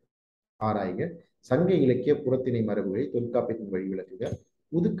ஆராய்க. சங்க இலக்கிய புறத்திணை மரபுகளை தொல்காப்பியத்தின் வழி விளக்குக.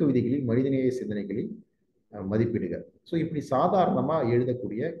 புதுக்க விதிகளில் மனிதநேய சிந்தனைகளை மதிப்பிடுக. ஸோ இப்படி சாதாரணமா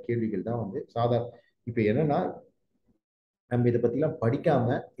எழுதக்கூடிய கேள்விகள் தான் வந்து இப்ப என்னன்னா நம்ம இதை பத்திலாம்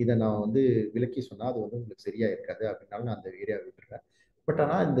படிக்காம இதை நான் வந்து விளக்கி சொன்னா அது வந்து உங்களுக்கு சரியா இருக்காது அப்படின்னாலும் நான் அந்த ஏரியா விட்டுறேன். பட்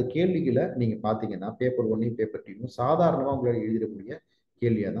ஆனா இந்த கேள்விகளை நீங்க பாத்தீங்கன்னா பேப்பர் 1 பேப்பர் 2 சாதாரணமா உங்களால எழுதிடக்கூடிய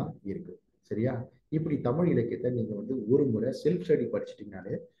கேள்வியா தான் இருக்கு. சரியா? இப்படி தமிழ் இலக்கியத்தை நீங்க வந்து ஒரு முறை செல்ஃப் ஸ்டடி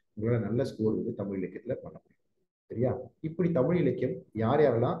படிச்சிட்டீங்கனாலே உங்களால நல்ல ஸ்கோர் வந்து தமிழ் இலக்கியத்துல பண்ண முடியும். சரியா? இப்படி தமிழ் இலக்கியம் யார்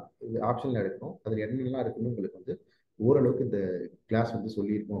யாரெல்லாம் ஆப்ஷன்ல எடுக்கணும், அதுல என்னென்னலாம் இருக்குன்னு உங்களுக்கு வந்து ஓரளவுக்கு இந்த கிளாஸ் வந்து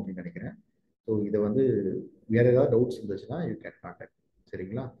சொல்லியிருக்கோம் அப்படின்னு நினைக்கிறேன். ஸோ இதை வந்து வேற ஏதாவது டவுட்ஸ் இருந்துச்சுன்னா யூ கேன் கான்டாக்ட்.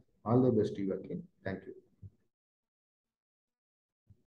 சரிங்களா? All the best you again.